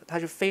环的，它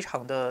是非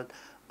常的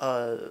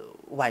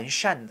完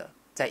善的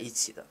在一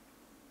起的。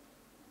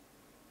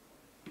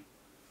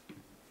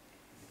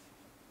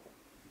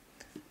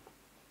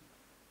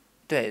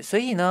对，所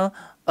以呢，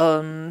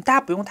大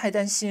家不用太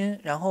担心。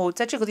然后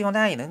在这个地方，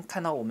大家也能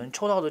看到我们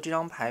抽到的这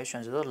张牌，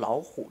选择的老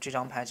虎这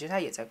张牌，其实它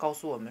也在告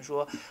诉我们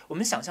说，我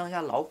们想象一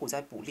下老虎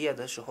在捕猎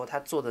的时候，它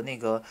做的那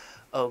个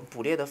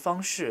捕猎的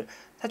方式，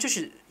它就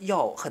是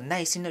要很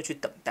耐心的去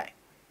等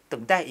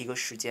待一个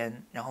时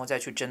间，然后再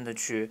去真的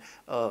去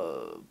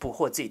捕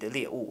获自己的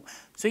猎物。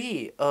所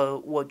以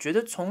我觉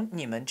得从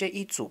你们这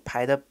一组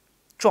牌的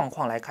状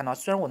况来看到，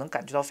虽然我能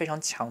感觉到非常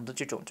强的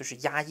这种就是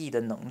压抑的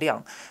能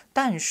量，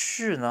但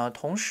是呢，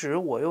同时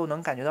我又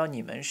能感觉到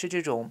你们是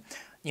这种，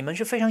你们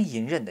是非常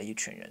隐忍的一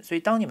群人，所以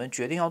当你们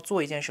决定要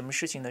做一件什么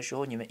事情的时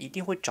候，你们一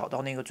定会找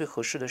到那个最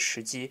合适的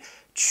时机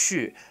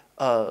去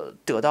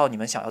得到你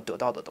们想要得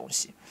到的东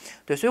西。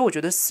对，所以我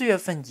觉得4月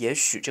份也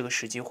许这个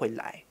时机会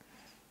来。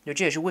就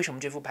这也是为什么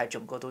这副牌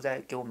整个都在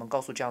给我们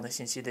告诉这样的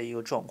信息的一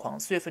个状况。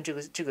4月份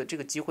这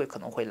个机会可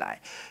能会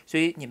来，所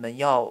以你们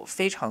要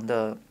非常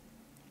的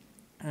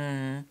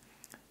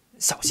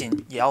小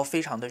心，也要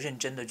非常的认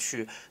真的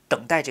去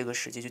等待这个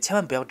时机，就千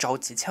万不要着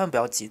急，千万不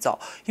要急躁，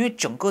因为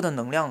整个的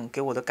能量给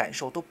我的感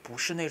受都不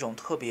是那种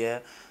特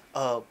别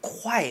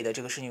快的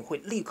这个事情会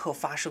立刻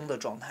发生的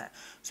状态，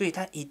所以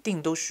它一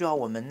定都需要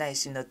我们耐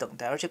心的等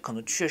待，而且可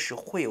能确实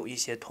会有一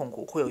些痛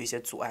苦，会有一些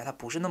阻碍，它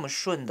不是那么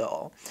顺的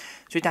哦，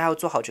所以大家要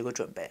做好这个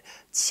准备，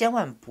千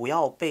万不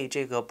要被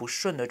这个不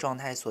顺的状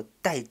态所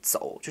带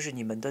走，就是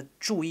你们的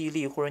注意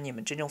力或者你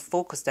们真正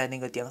focus 在那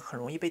个点很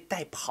容易被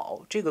带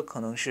跑，这个可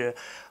能是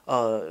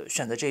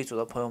选择这一组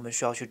的朋友们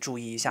需要去注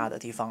意一下的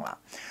地方啦。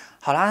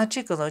好啦，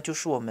这个呢就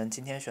是我们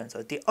今天选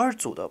择第2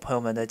组的朋友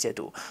们的解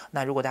读。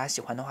那如果大家喜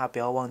欢的话，不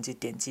要忘记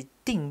点击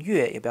订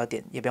阅，也不要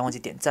忘记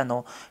点赞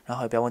哦，然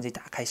后也不要忘记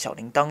打开小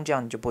铃铛，这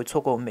样你就不会错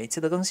过我们每次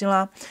的更新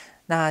啦。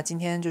那今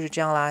天就是这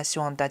样啦，希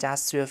望大家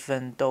4月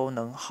份都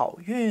能好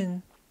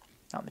运。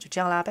那我们就这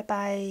样啦，拜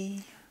拜。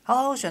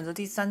好，选择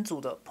第3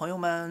组的朋友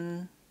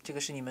们，这个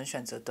是你们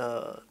选择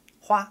的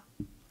花，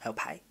还有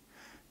牌。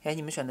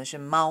你们选的是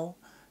猫。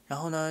然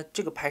后呢，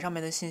这个牌上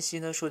面的信息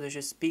呢，说的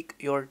是 Speak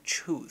your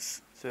truth，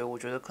 所以我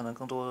觉得可能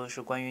更多的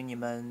是关于你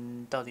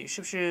们到底是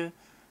不是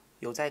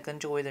有在跟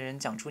周围的人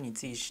讲出你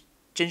自己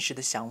真实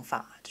的想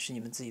法，就是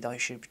你们自己到底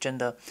是真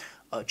的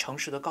诚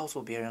实的告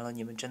诉别人了，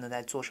你们真的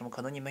在做什么？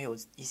可能你们有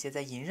一些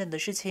在隐忍的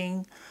事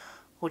情，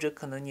或者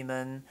可能你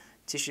们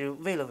其实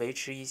为了维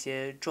持一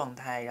些状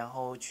态，然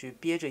后去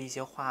憋着一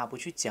些话不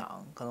去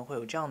讲，可能会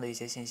有这样的一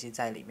些信息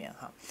在里面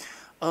哈。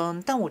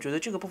但我觉得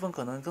这个部分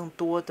可能更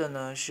多的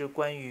呢是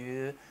关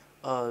于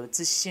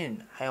自信，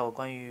还有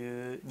关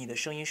于你的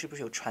声音是不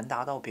是有传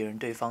达到别人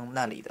对方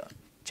那里的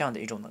这样的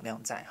一种能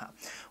量在哈。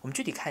我们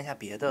具体看一下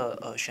别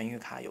的神谕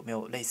卡有没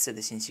有类似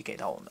的信息给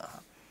到我们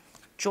哈。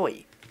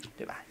Joy，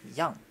 对吧？一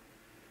样。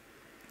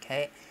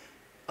OK，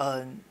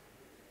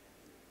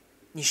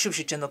你是不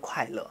是真的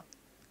快乐？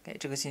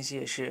这个信息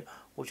也是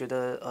我觉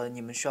得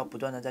你们需要不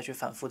断的再去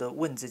反复的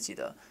问自己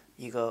的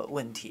一个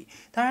问题。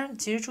当然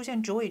其实出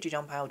现 Joy 这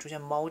张牌有出现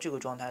猫这个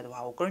状态的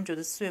话，我个人觉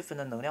得4月份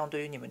的能量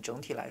对于你们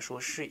整体来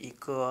说是一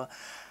个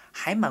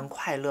还蛮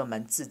快乐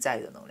蛮自在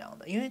的能量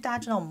的，因为大家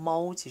知道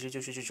猫其实就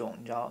是这种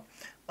你知道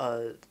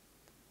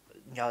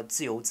你要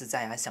自由自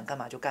在啊，想干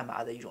嘛就干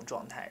嘛的一种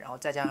状态，然后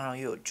再加上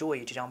又有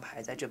Joy 这张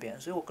牌在这边，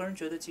所以我个人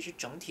觉得其实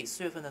整体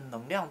4月份的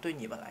能量对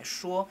你们来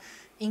说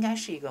应该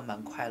是一个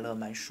蛮快乐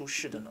蛮舒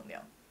适的能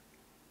量。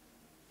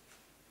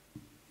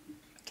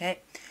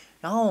 OK，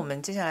 然后我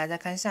们接下来再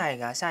看下一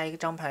个下一个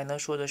张牌呢，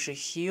说的是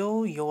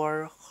Heal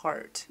your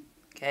heart。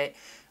 OK，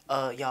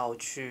 要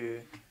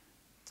去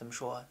怎么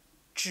说，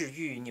治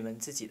愈你们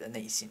自己的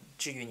内心，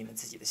治愈你们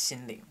自己的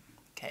心灵。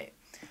 OK，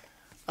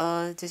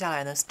 接下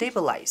来呢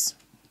Stabilize。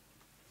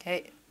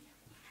 OK，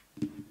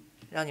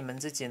 让你们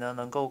自己呢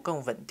能够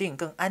更稳定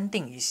更安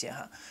定一些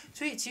哈。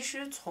所以其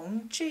实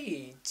从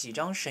这几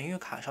张神谕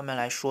卡上面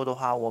来说的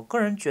话，我个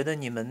人觉得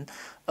你们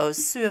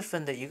4月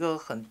份的一个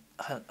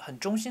很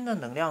中心的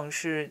能量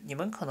是，你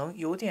们可能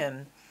有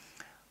点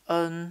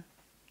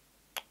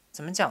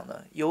怎么讲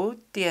呢，有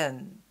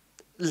点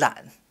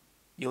懒，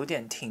有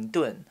点停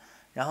顿，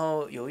然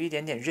后有一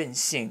点点任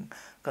性，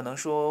可能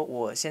说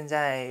我现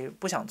在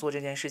不想做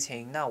这件事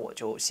情，那我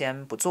就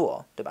先不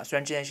做，对吧？虽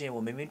然这件事情我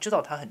明明知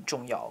道它很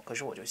重要，可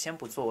是我就先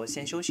不做，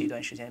先休息一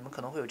段时间。你们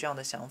可能会有这样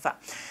的想法，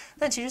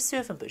但其实4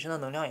月份本身的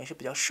能量也是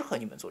比较适合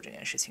你们做这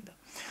件事情的。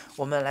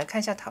我们来看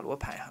一下塔罗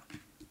牌哈。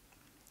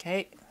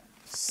OK，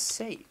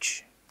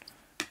 Sage，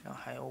 然后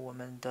还有我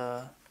们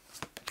的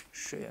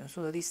水元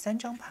素的第3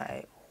张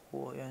牌，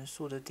火元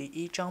素的第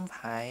1张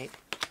牌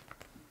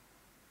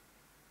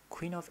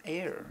Queen of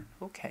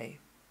Air。OK，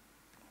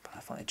 把它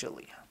放在这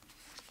里啊。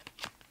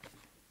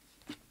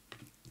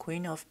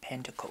Queen of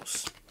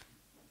Pentacles，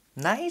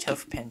 Knight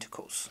of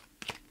Pentacles，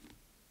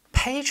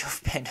 Page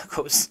of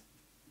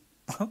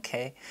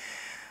Pentacles。OK，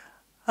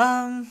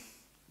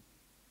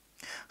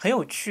 很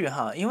有趣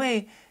哈，因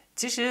为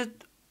其实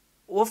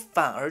我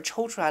反而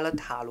抽出来了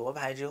塔罗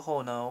牌之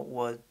后呢，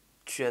我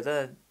觉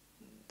得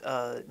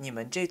你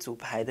们这组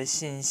牌的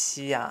信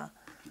息啊，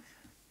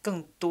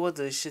更多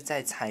的是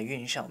在财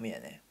运上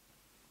面诶。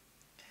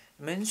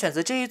你们选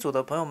择这一组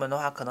的朋友们的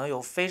话，可能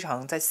有非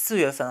常在4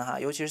月份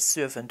哈，尤其是4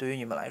月份对于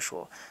你们来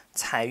说，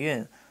财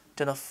运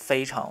真的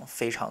非常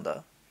非常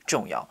的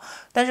重要。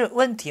但是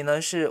问题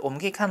呢是，我们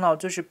可以看到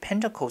就是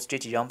Pentacles 这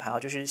几张牌啊，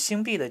就是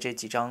星币的这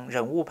几张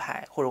人物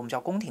牌，或者我们叫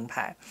宫廷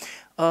牌，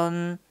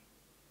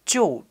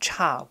就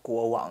差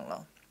国王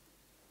了。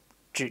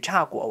只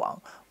差国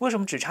王，为什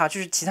么只差？就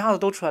是其他的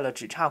都出来了，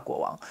只差国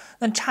王。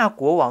那差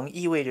国王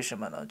意味着什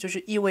么呢？就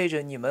是意味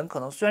着你们可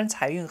能虽然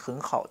财运很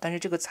好，但是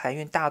这个财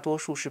运大多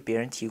数是别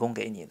人提供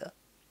给你的，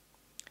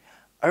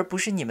而不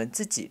是你们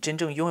自己真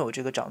正拥有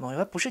这个掌控，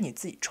而不是你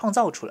自己创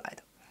造出来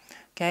的。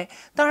OK，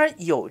 当然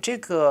有这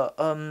个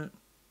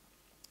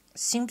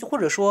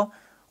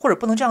或者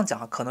不能这样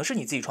讲，可能是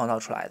你自己创造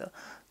出来的，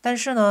但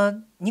是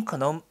呢，你可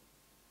能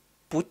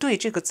不对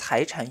这个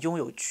财产拥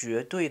有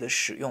绝对的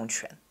使用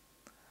权。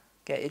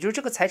也就是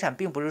这个财产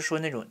并不是说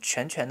那种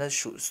全权的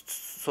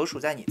所属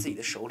在你自己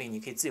的手里，你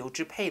可以自由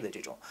支配的这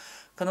种，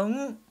可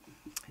能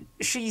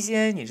是一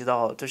些你知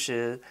道，就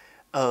是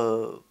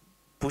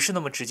不是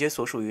那么直接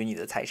所属于你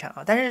的财产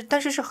啊，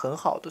但是是很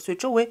好的，所以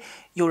周围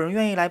有人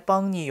愿意来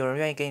帮你，有人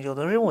愿意给你这个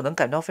东西，我能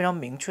感到非常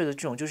明确的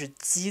这种就是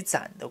积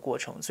攒的过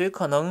程，所以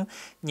可能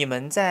你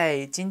们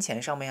在金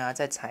钱上面啊，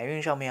在财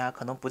运上面啊，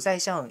可能不再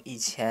像以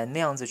前那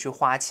样子去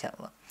花钱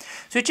了，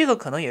所以这个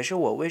可能也是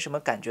我为什么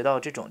感觉到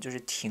这种就是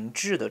停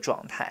滞的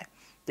状态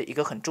的一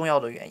个很重要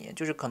的原因，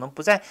就是可能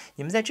不在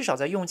你们至少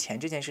在用钱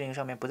这件事情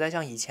上面，不再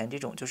像以前这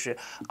种就是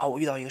我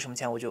遇到一个什么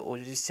钱，我就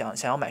想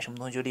要买什么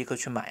东西就立刻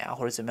去买啊，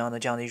或者怎么样的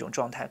这样的一种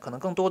状态，可能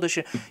更多的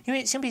是因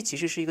为星币其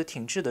实是一个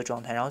停滞的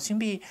状态，然后星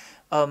币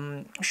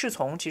是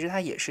从其实它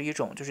也是一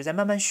种就是在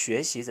慢慢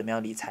学习怎么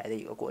样理财的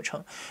一个过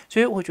程，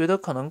所以我觉得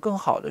可能更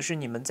好的是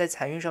你们在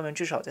财运上面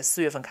至少在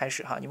4月份开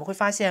始哈，你们会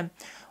发现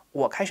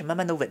我开始慢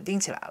慢的稳定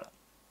起来了。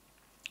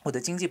我的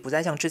经济不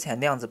再像之前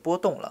那样子波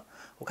动了，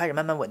我开始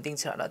慢慢稳定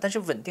起来了。但是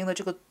稳定的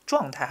这个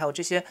状态，还有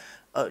这些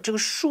这个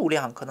数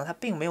量，可能它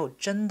并没有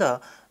真的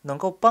能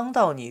够帮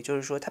到你，就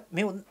是说它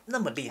没有那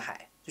么厉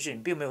害，就是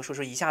你并没有说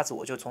一下子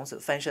我就从此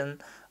翻身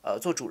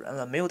做主人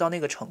了，没有到那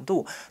个程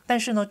度。但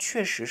是呢，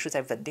确实是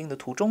在稳定的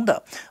途中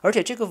的，而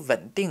且这个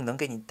稳定能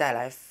给你带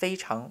来非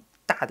常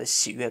大的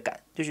喜悦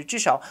感，就是至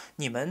少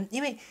你们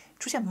因为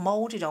出现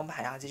猫这张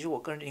牌啊，其实我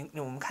个人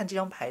我们看这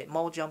张牌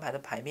猫这张牌的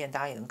牌面，大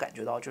家也能感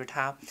觉到，就是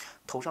它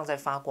头上在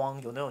发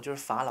光，有那种就是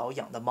法老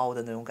养的猫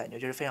的那种感觉，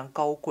就是非常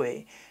高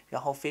贵，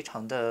然后非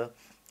常的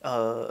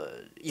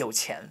有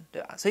钱，对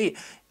吧？所以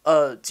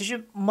其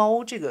实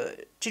猫这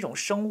种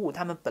生物，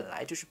它们本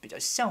来就是比较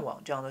向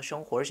往这样的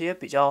生活，而且也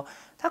比较，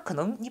它可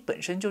能你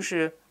本身就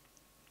是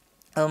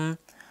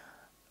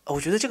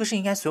我觉得这个是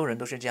应该所有人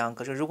都是这样，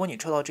可是如果你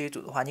抽到这一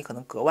组的话，你可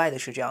能格外的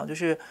是这样，就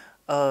是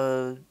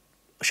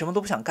什么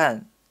都不想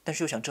干，但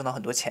是又想挣到很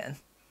多钱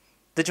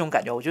的这种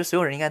感觉。我觉得所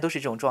有人应该都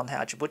是这种状态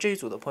啊，只不过这一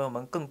组的朋友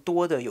们更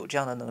多的有这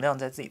样的能量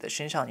在自己的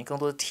身上，你更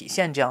多的体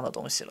现这样的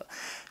东西了。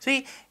所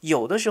以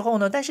有的时候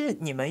呢，但是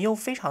你们又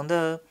非常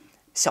的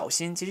小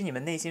心，其实你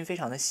们内心非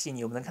常的细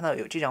腻。我们能看到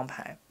有这张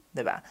牌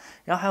对吧？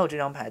然后还有这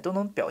张牌都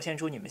能表现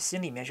出你们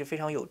心里面是非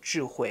常有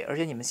智慧，而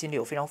且你们心里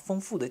有非常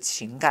丰富的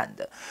情感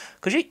的。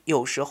可是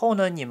有时候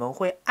呢，你们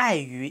会碍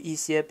于一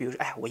些，比如说，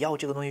哎，我要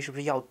这个东西是不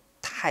是要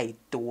太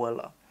多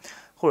了，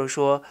或者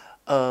说，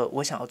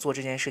我想要做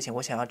这件事情，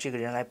我想要这个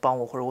人来帮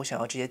我，或者我想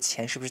要这些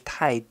钱是不是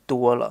太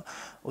多了？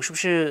我是不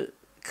是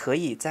可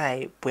以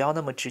再不要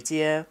那么直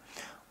接？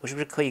我是不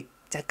是可以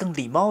再更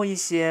礼貌一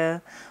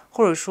些？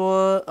或者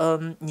说，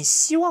你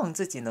希望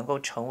自己能够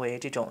成为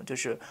这种，就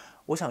是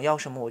我想要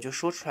什么我就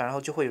说出来，然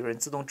后就会有人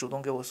自动主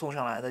动给我送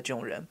上来的这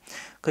种人。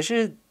可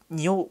是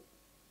你又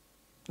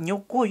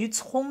过于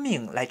聪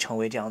明来成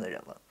为这样的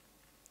人了。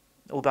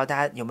我不知道大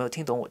家有没有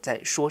听懂我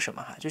在说什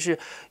么哈，就是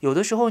有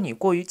的时候你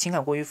情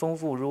感过于丰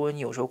富，如果你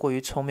有时候过于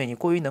聪明，你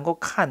过于能够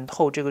看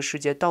透这个世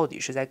界到底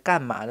是在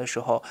干嘛的时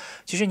候，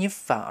其实你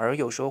反而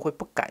有时候会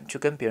不敢去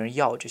跟别人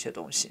要这些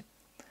东西。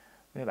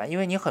明白吧？因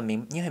为你很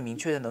明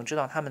确的能知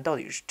道他们到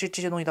底是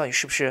这些东西到底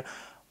是不是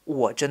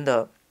我真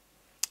的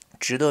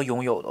值得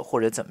拥有的，或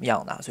者怎么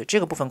样的，所以这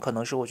个部分可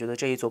能是我觉得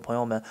这一组朋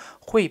友们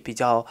会比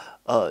较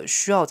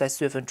需要在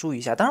4月份注意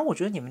一下。当然，我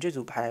觉得你们这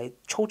组牌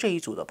抽这一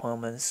组的朋友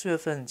们，4月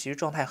份其实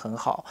状态很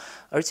好，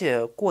而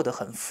且过得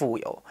很富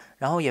有，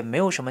然后也没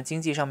有什么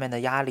经济上面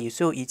的压力，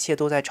所有一切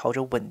都在朝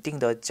着稳定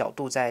的角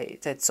度在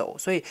走。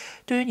所以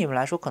对于你们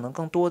来说，可能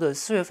更多的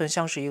4月份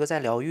像是一个在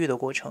疗愈的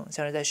过程，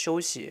像是在休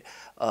息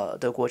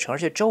的过程，而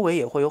且周围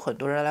也会有很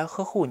多人来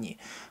呵护你，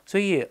所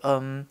以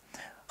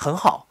很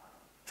好。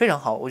非常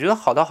好，我觉得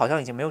好到好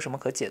像已经没有什么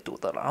可解读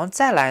的了。然后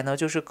再来呢，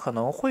就是可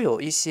能会有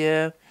一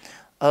些，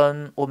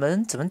我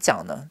们怎么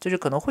讲呢？就是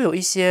可能会有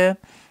一些，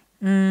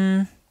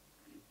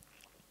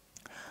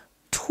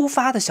突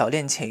发的小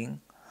恋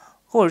情，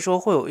或者说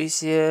会有一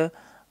些，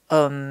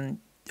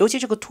尤其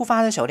这个突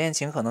发的小恋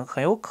情，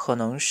很有可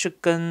能是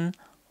跟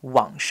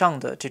网上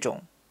的这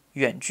种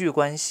远距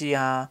关系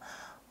啊。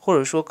或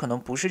者说可能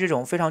不是这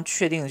种非常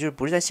确定的，就是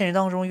不是在现实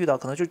当中遇到，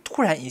可能就是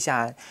突然一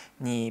下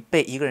你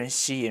被一个人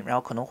吸引，然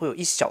后可能会有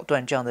一小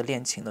段这样的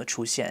恋情的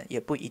出现，也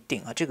不一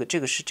定啊。这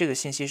个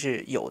信息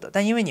是有的，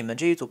但因为你们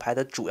这一组牌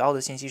的主要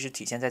的信息是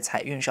体现在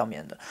财运上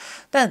面的，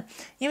但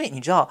因为你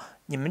知道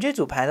你们这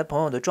组牌的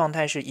朋友的状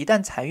态是，一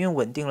旦财运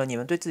稳定了，你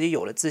们对自己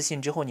有了自信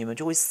之后，你们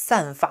就会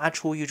散发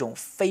出一种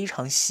非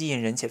常吸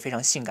引人且非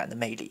常性感的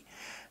魅力。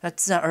那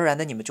自然而然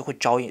的你们就会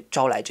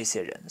招来这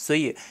些人，所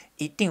以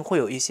一定会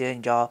有一些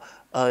你知道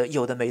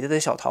有的没的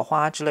小桃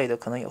花之类的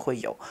可能也会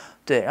有，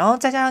对，然后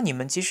再加上你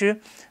们其实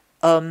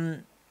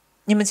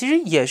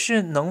也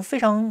是能非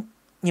常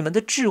你们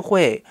的智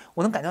慧，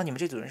我能感到你们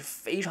这组人是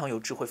非常有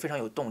智慧非常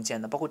有洞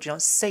见的，包括这张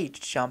Sage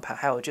这张牌，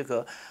还有这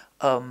个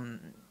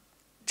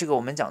这个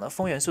我们讲的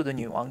风元素的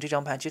女王这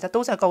张牌，其实它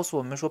都在告诉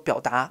我们说表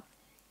达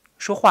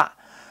说话。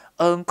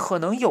可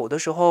能有的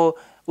时候，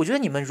我觉得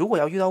你们如果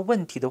要遇到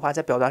问题的话，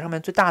在表达上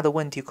面最大的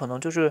问题，可能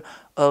就是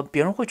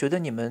别人会觉得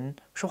你们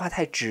说话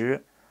太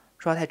直，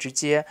说话太直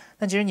接。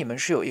但其实你们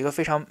是有一个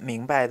非常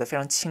明白的、非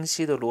常清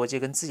晰的逻辑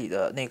跟自己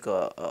的那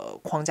个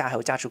框架还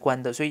有价值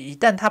观的。所以一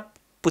旦他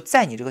不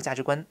在你这个价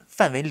值观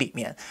范围里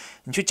面，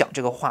你去讲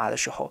这个话的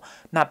时候，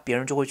那别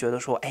人就会觉得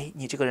说，哎，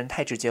你这个人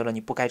太直接了，你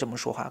不该这么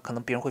说话，可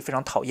能别人会非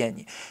常讨厌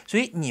你。所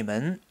以你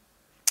们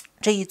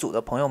这一组的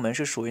朋友们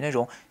是属于那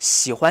种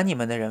喜欢你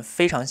们的人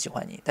非常喜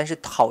欢你，但是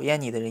讨厌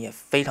你的人也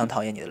非常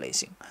讨厌你的类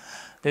型。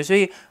对，所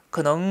以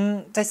可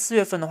能在4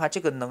月份的话，这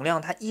个能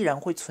量它依然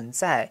会存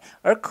在，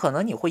而可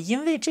能你会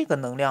因为这个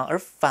能量而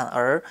反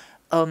而，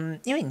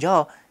因为你知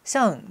道，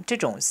像这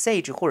种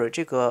Sage 或者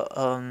这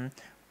个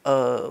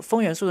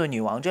风元素的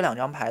女王这两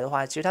张牌的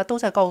话，其实它都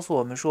在告诉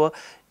我们说，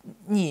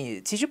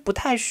你其实不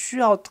太需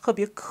要特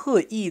别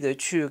刻意的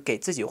去给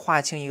自己划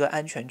清一个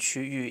安全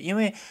区域，因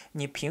为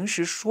你平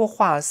时说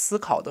话思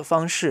考的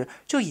方式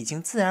就已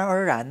经自然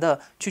而然的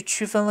去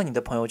区分了你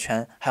的朋友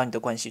圈还有你的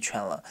关系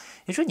圈了。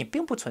也就是你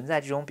并不存在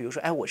这种，比如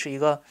说，哎，我是一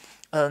个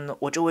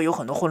我周围有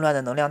很多混乱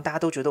的能量，大家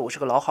都觉得我是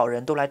个老好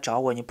人，都来找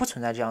我，你不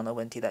存在这样的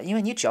问题的，因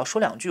为你只要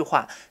说两句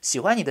话，喜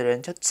欢你的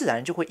人他自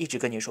然就会一直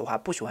跟你说话，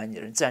不喜欢你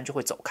的人自然就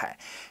会走开。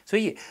所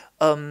以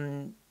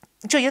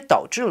这也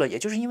导致了，也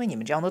就是因为你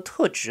们这样的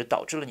特质，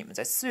导致了你们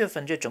在4月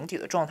份这整体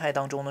的状态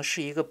当中呢，是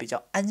一个比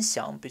较安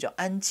详、比较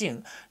安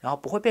静，然后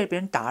不会被别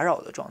人打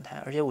扰的状态。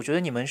而且我觉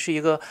得你们是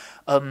一个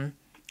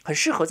很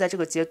适合在这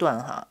个阶段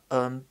哈，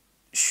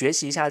学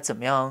习一下怎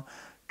么样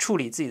处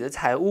理自己的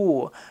财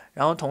务，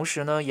然后同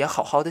时呢，也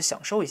好好的享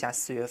受一下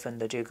4月份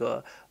的这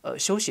个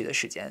休息的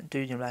时间，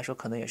对于你们来说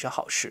可能也是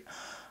好事。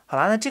好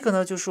啦，那这个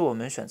呢就是我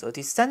们选择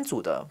第3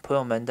组的朋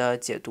友们的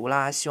解读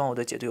啦，希望我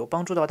的解读有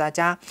帮助到大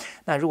家。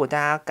那如果大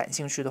家感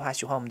兴趣的话，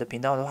喜欢我们的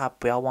频道的话，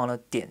不要忘了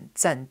点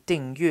赞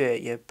订阅，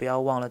也不要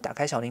忘了打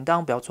开小铃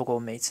铛，不要错过我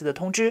们每一次的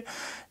通知。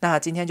那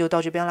今天就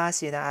到这边啦，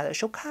谢谢大家的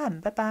收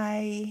看，拜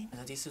拜。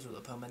那第4组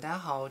的朋友们，大家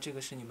好，这个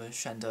是你们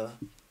选的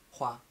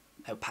花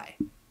还有牌。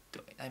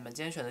对，那你们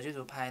今天选的这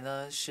组牌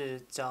呢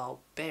是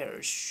叫贝尔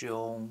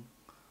熊。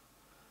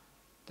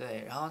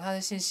对，然后它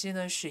的信息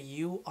呢是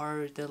You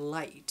are the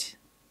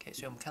light。OK，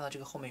 所以我们看到这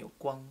个后面有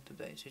光，对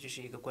不对？所以这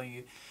是一个关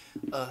于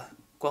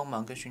光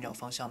芒跟寻找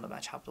方向的吧，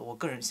差不多。我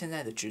个人现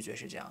在的直觉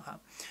是这样哈。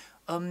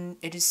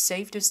，it is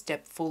safe to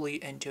step fully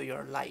into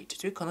your light，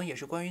 所以可能也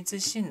是关于自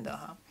信的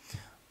哈。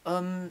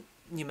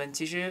你们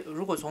其实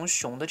如果从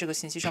熊的这个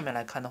信息上面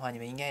来看的话，你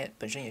们应该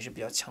本身也是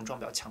比较强壮、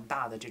比较强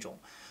大的这种，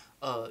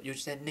尤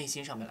其在内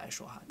心上面来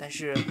说哈。但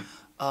是，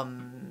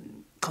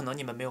可能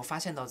你们没有发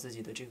现到自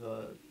己的这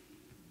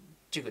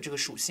个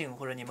属性，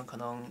或者你们可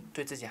能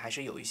对自己还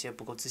是有一些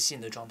不够自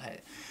信的状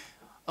态。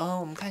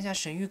我们看一下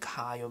神谕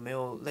卡有没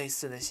有类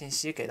似的信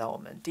息给到我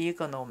们。第一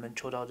个呢，我们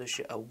抽到的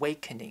是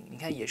awakening， 你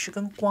看也是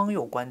跟光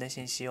有关的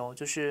信息哦，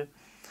就是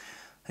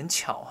很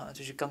巧哈，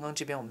就是刚刚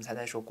这边我们才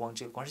在说光，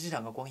这个光是这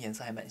两个光颜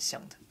色还蛮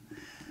像的。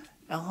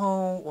然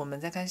后我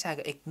们再看下一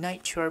个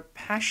ignite your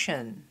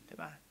passion， 对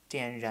吧？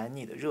点燃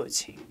你的热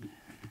情。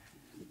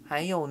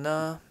还有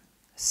呢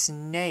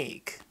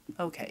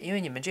snake，OK， 因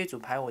为你们这组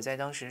牌我在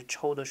当时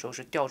抽的时候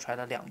是调出来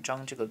了2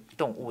张这个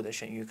动物的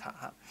神谕卡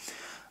哈。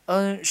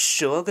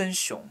蛇跟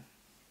熊，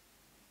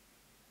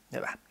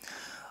对吧？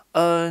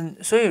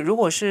所以如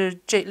果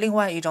是这另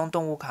外一张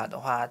动物卡的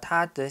话，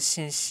它的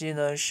信息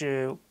呢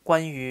是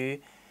关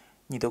于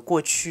你的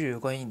过去，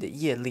关于你的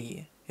业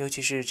力，尤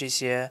其是这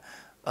些，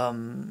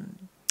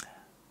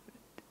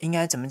应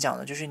该怎么讲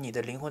呢？就是你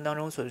的灵魂当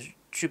中所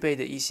具备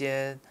的一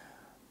些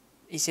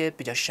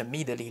比较神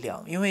秘的力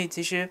量。因为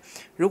其实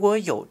如果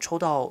有抽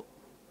到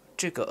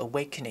这个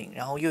awakening，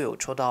 然后又有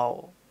抽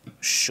到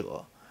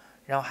蛇，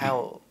然后还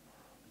有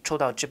抽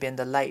到这边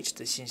的 light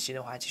的信息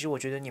的话，其实我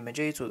觉得你们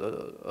这一组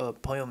的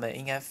朋友们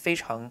应该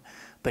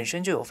本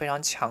身就有非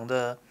常强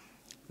的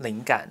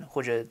灵感，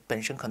或者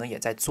本身可能也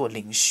在做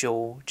灵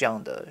修这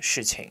样的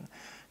事情。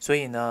所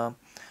以呢，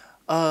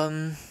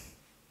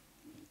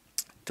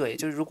对，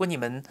就是如果你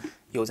们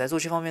有在做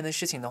这方面的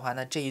事情的话，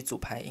那这一组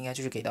牌应该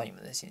就是给到你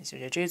们的信息。而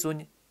且这一组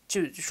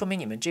就说明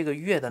你们这个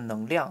月的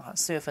能量哈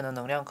，4月份的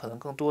能量可能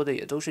更多的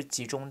也都是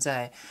集中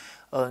在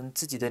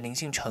自己的灵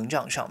性成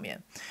长上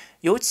面。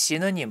尤其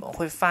呢，你们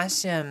会发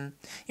现，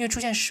因为出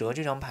现蛇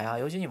这张牌啊，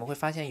尤其你们会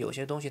发现有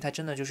些东西它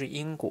真的就是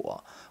因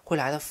果，会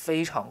来得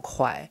非常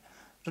快。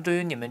那对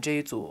于你们这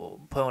一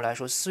组朋友来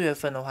说，4月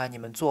份的话，你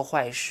们做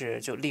坏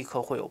事就立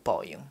刻会有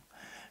报应，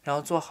然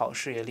后做好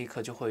事也立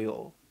刻就会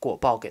有果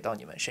报给到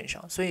你们身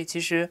上。所以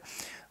其实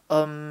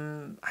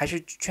还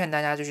是劝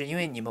大家，就是因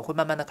为你们会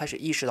慢慢的开始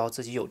意识到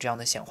自己有这样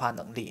的显化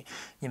能力，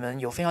你们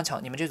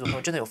这组朋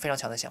友真的有非常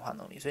强的显化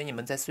能力，所以你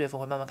们在4月份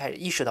会慢慢开始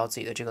意识到自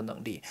己的这个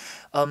能力。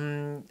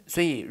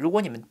所以如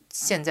果你们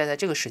现在在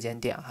这个时间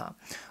点哈，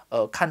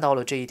看到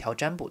了这一条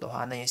占卜的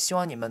话，那也希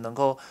望你们能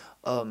够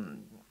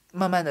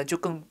慢慢的就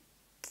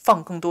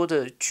放更多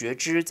的觉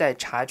知在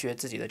察觉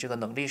自己的这个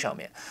能力上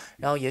面，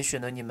然后也许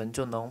呢，你们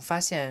就能发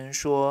现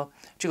说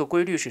这个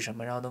规律是什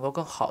么，然后能够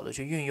更好的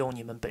去运用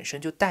你们本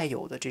身就带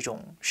有的这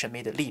种神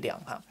秘的力量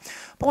哈。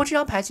包括这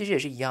张牌其实也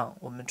是一样，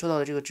我们抽到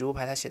的这个植物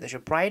牌它写的是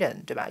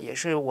brighten， 对吧？也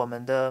是我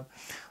们的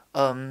你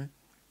们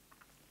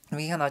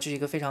可以看到这是一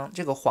个非常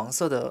这个黄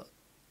色的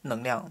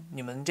能量，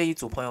你们这一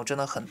组朋友真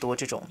的很多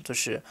这种就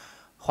是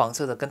黄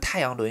色的跟太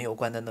阳轮有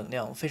关的能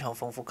量非常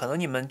丰富。可能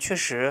你们确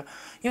实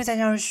因为再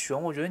加上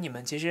熊，我觉得你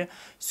们其实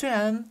虽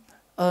然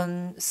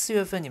4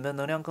月份你们的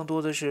能量更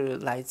多的是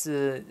来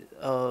自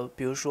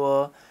比如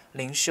说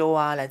灵修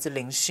啊，来自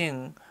灵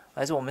性，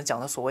来自我们讲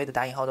的所谓的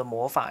打引号的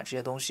魔法这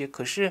些东西，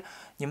可是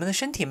你们的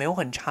身体没有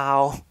很差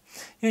哦。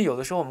因为有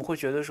的时候我们会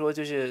觉得说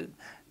就是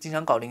经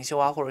常搞灵修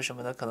啊或者什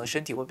么的，可能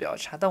身体会比较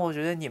差，但我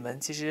觉得你们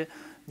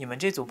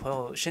这组朋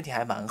友身体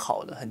还蛮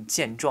好的，很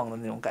健壮的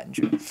那种感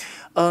觉。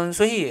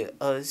所以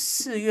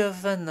4月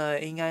份呢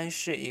应该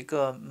是一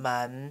个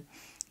蛮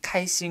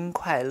开心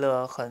快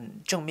乐很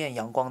正面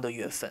阳光的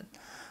月份，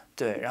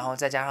对，然后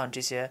再加上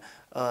这些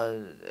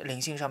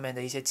灵性上面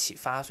的一些启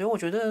发，所以我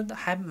觉得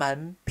还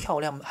蛮漂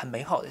亮很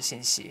美好的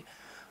信息。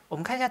我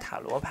们看一下塔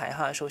罗牌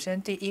哈，首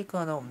先第一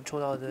个呢我们抽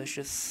到的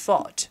是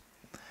thought，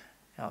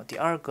 然后第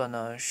二个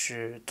呢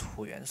是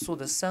土元素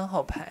的3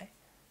号牌，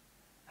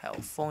还有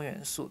风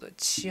元素的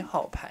7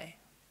号牌，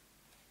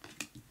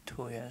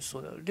土元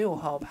素的6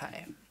号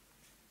牌，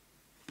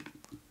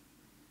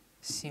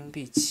星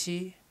币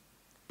7，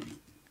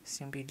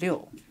星币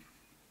6，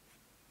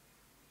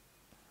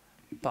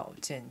宝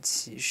剑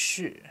骑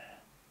士。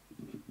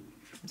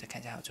我们再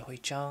看一下最后一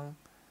张，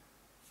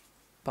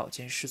宝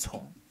剑侍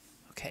从。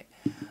OK，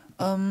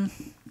 怎么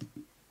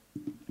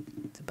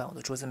办？我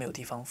的桌子没有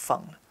地方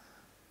放了，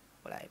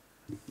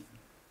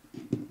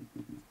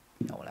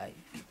让我来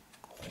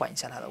换一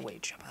下它的位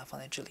置，把它放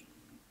在这里。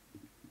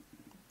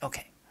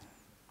OK，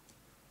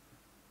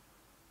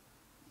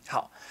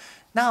 好，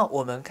那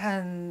我们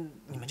看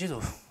你们这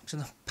组真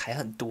的牌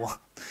很多，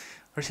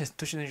而且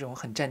都是那种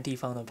很占地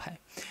方的牌。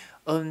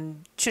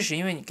确实，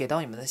因为你给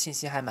到你们的信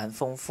息还蛮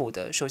丰富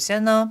的。首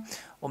先呢，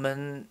我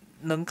们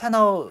能看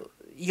到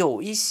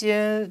有一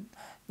些，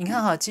你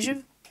看哈，其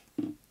实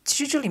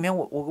这里面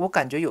我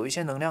感觉有一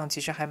些能量其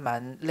实还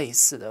蛮类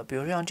似的，比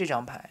如说像这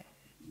张牌，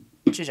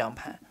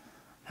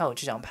还有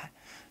这张牌，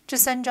这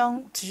3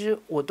张其实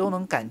我都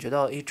能感觉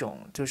到一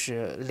种就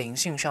是灵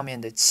性上面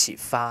的启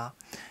发，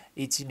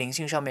以及灵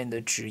性上面的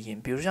指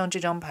引。比如像这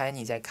张牌，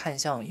你在看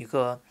向一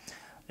个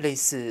类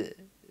似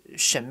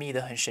神秘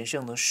的、很神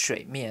圣的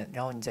水面，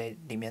然后你在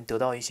里面得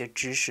到一些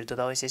知识，得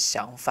到一些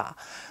想法。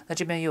那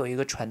这边也有一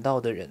个传道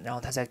的人，然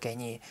后他在给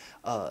你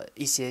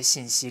一些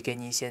信息，给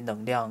你一些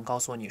能量，告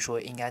诉你说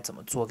应该怎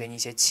么做，给你一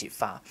些启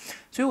发。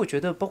所以我觉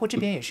得，包括这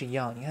边也是一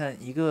样，你看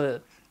一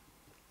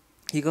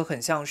个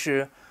很像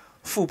是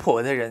富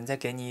婆的人在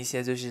给你一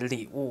些就是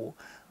礼物，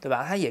对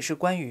吧？它也是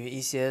关于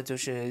一些就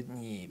是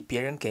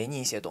别人给你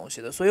一些东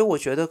西的，所以我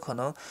觉得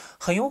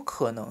很有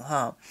可能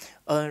哈，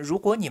如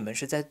果你们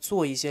是在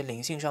做一些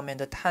灵性上面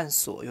的探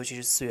索，尤其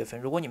是4月份，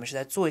如果你们是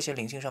在做一些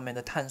灵性上面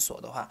的探索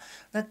的话，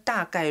那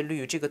大概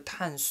率这个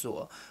探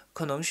索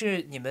可能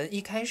是你们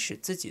一开始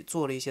自己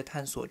做了一些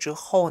探索之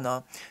后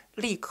呢，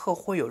立刻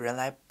会有人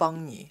来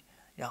帮你。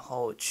然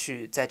后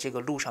去在这个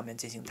路上面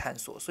进行探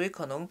索，所以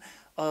可能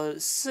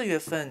4月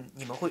份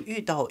你们会遇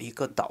到一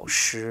个导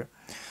师，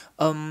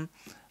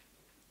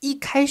一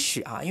开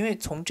始啊，因为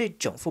从这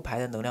整副牌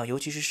的能量，尤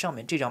其是上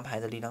面这张牌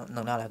的力量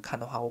能量来看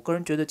的话，我个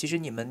人觉得其实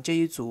你们这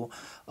一组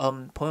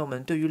朋友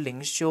们对于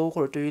灵修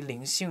或者对于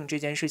灵性这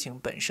件事情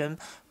本身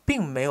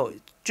并没有，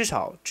至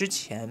少之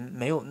前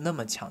没有那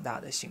么强大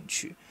的兴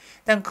趣，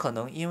但可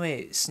能因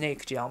为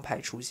Snake 这张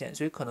牌出现，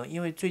所以可能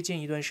因为最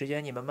近一段时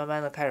间你们慢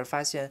慢的开始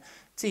发现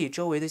自己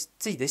周围的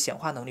自己的显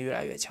化能力越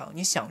来越强，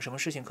你想什么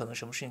事情可能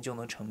什么事情就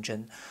能成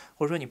真，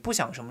或者说你不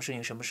想什么事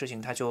情什么事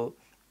情它就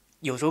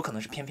有时候可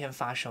能是偏偏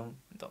发生，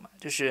你懂吗？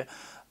就是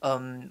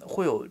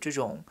会有这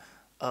种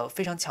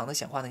非常强的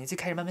显化能力，就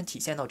开始慢慢体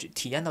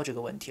验到这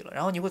个问题了，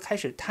然后你会开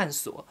始探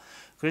索。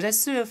可是在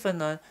4月份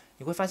呢，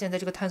你会发现在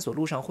这个探索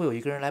路上会有一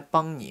个人来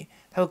帮你，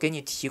他会给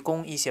你提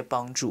供一些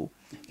帮助，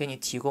给你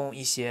提供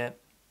一些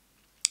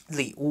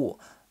礼物，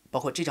包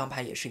括这张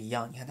牌也是一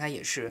样，你看它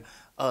也是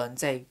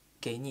在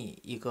给你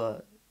一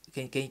个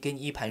给你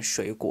一盘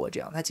水果，这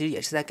样他其实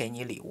也是在给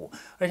你礼物，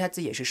而且他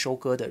自己也是收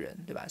割的人，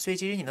对吧？所以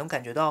其实你能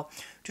感觉到，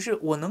就是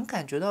我能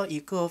感觉到一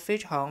个非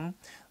常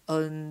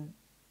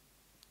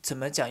怎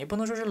么讲，也不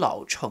能说是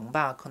老成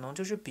吧，可能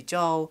就是比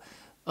较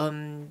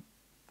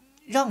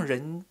让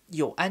人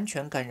有安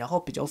全感，然后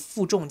比较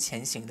负重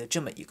前行的这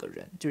么一个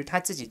人，就是他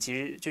自己其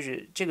实就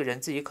是这个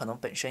人自己可能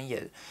本身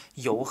也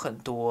有很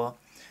多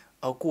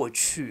过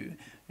去。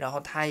然后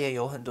他也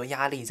有很多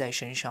压力在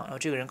身上，然后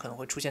这个人可能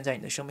会出现在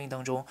你的生命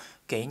当中，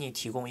给你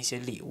提供一些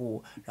礼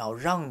物，然后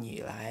让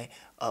你来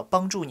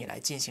帮助你来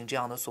进行这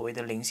样的所谓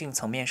的灵性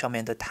层面上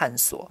面的探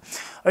索。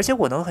而且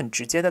我能很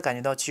直接的感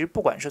觉到，其实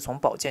不管是从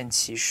宝剑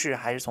骑士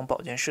还是从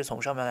宝剑侍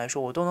从上面来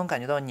说，我都能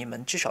感觉到你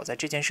们至少在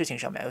这件事情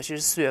上面，尤其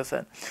是4月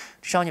份，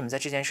至少你们在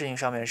这件事情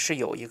上面是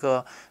有一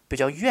个比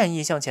较愿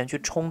意向前去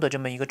冲的这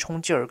么一个冲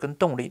劲儿跟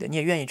动力的，你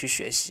也愿意去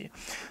学习。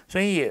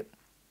所以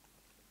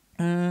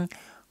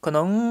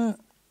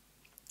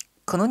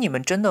可能你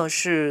们真的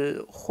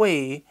是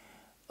会，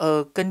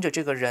跟着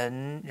这个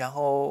人，然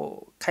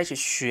后开始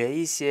学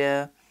一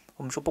些，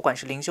我们说不管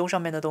是灵修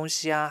上面的东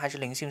西啊，还是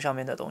灵性上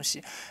面的东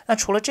西。那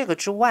除了这个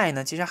之外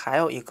呢，其实还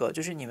有一个，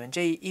就是你们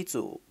这一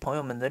组朋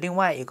友们的另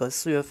外一个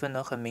4月份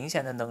的很明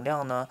显的能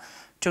量呢，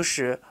就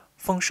是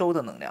丰收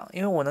的能量。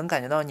因为我能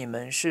感觉到你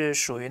们是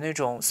属于那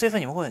种4月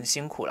份你们会很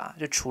辛苦啦，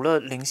就除了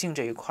灵性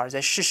这一块，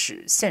在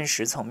现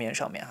实层面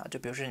上面哈，就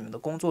比如说你们的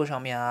工作上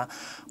面啊，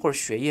或者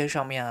学业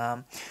上面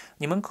啊，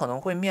你们可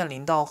能会面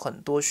临到很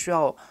多需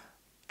要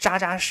扎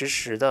扎实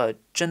实的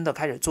真的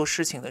开始做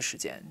事情的时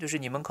间，就是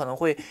你们可能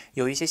会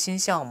有一些新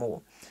项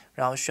目，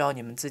然后需要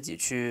你们自己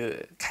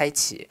去开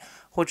启，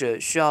或者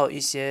需要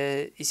一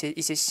些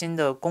新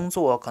的工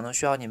作，可能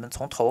需要你们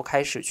从头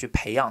开始去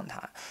培养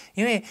它。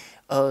因为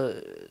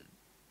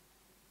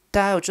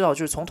大家要知道，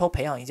就是从头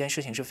培养一件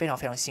事情是非常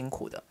非常辛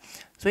苦的，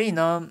所以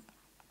呢，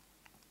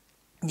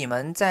你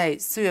们在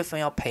4月份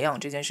要培养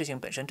这件事情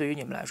本身，对于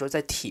你们来说，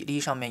在体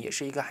力上面也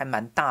是一个还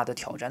蛮大的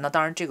挑战。那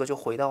当然，这个就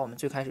回到我们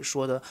最开始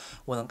说的，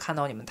我能看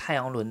到你们太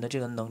阳轮的这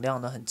个能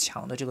量的很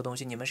强的这个东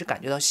西，你们是感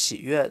觉到喜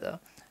悦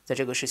的，在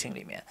这个事情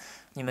里面，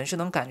你们是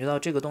能感觉到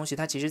这个东西，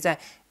它其实在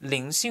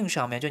灵性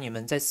上面，就你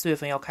们在4月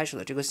份要开始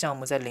的这个项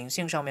目，在灵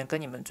性上面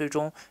跟你们最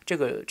终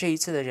这一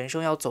次的人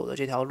生要走的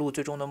这条路，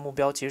最终的目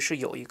标其实是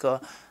有一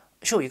个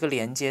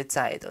连接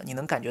在的，你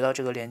能感觉到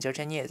这个连接，而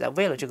且你也在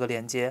为了这个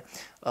连接，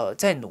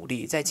在努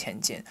力，在前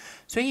进。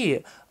所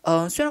以，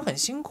虽然很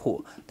辛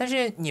苦，但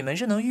是你们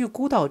是能预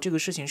估到这个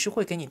事情是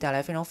会给你带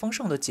来非常丰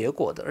盛的结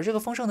果的，而这个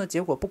丰盛的结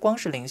果不光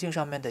是灵性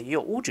上面的，也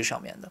有物质上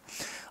面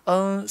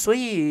的。所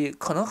以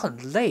可能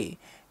很累，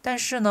但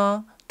是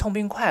呢，痛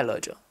并快乐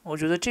着。我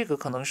觉得这个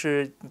可能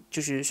是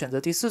就是选择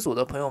第4组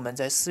的朋友们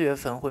在4月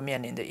份会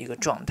面临的一个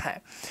状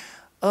态。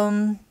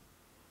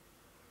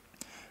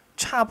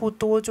差不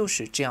多就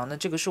是这样，那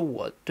这个是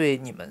我对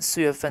你们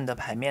4月份的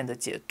牌面的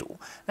解读。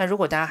那如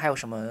果大家还有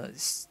什么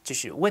就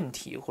是问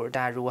题，或者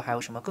大家如果还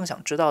有什么更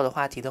想知道的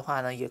话题的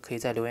话呢，也可以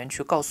在留言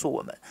区告诉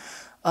我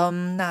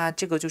们。那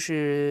这个就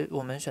是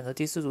我们选择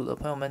第4组的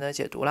朋友们的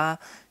解读啦，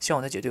希望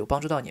我的解读有帮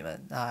助到你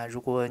们。那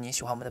如果你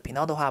喜欢我们的频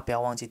道的话，不要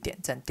忘记点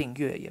赞订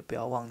阅，也不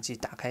要忘记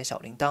打开小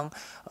铃铛，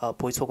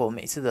不会错过我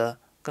每次的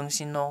更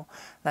新哦。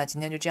那今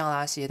天就这样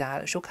啦，谢谢大家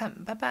的收看，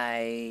拜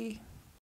拜。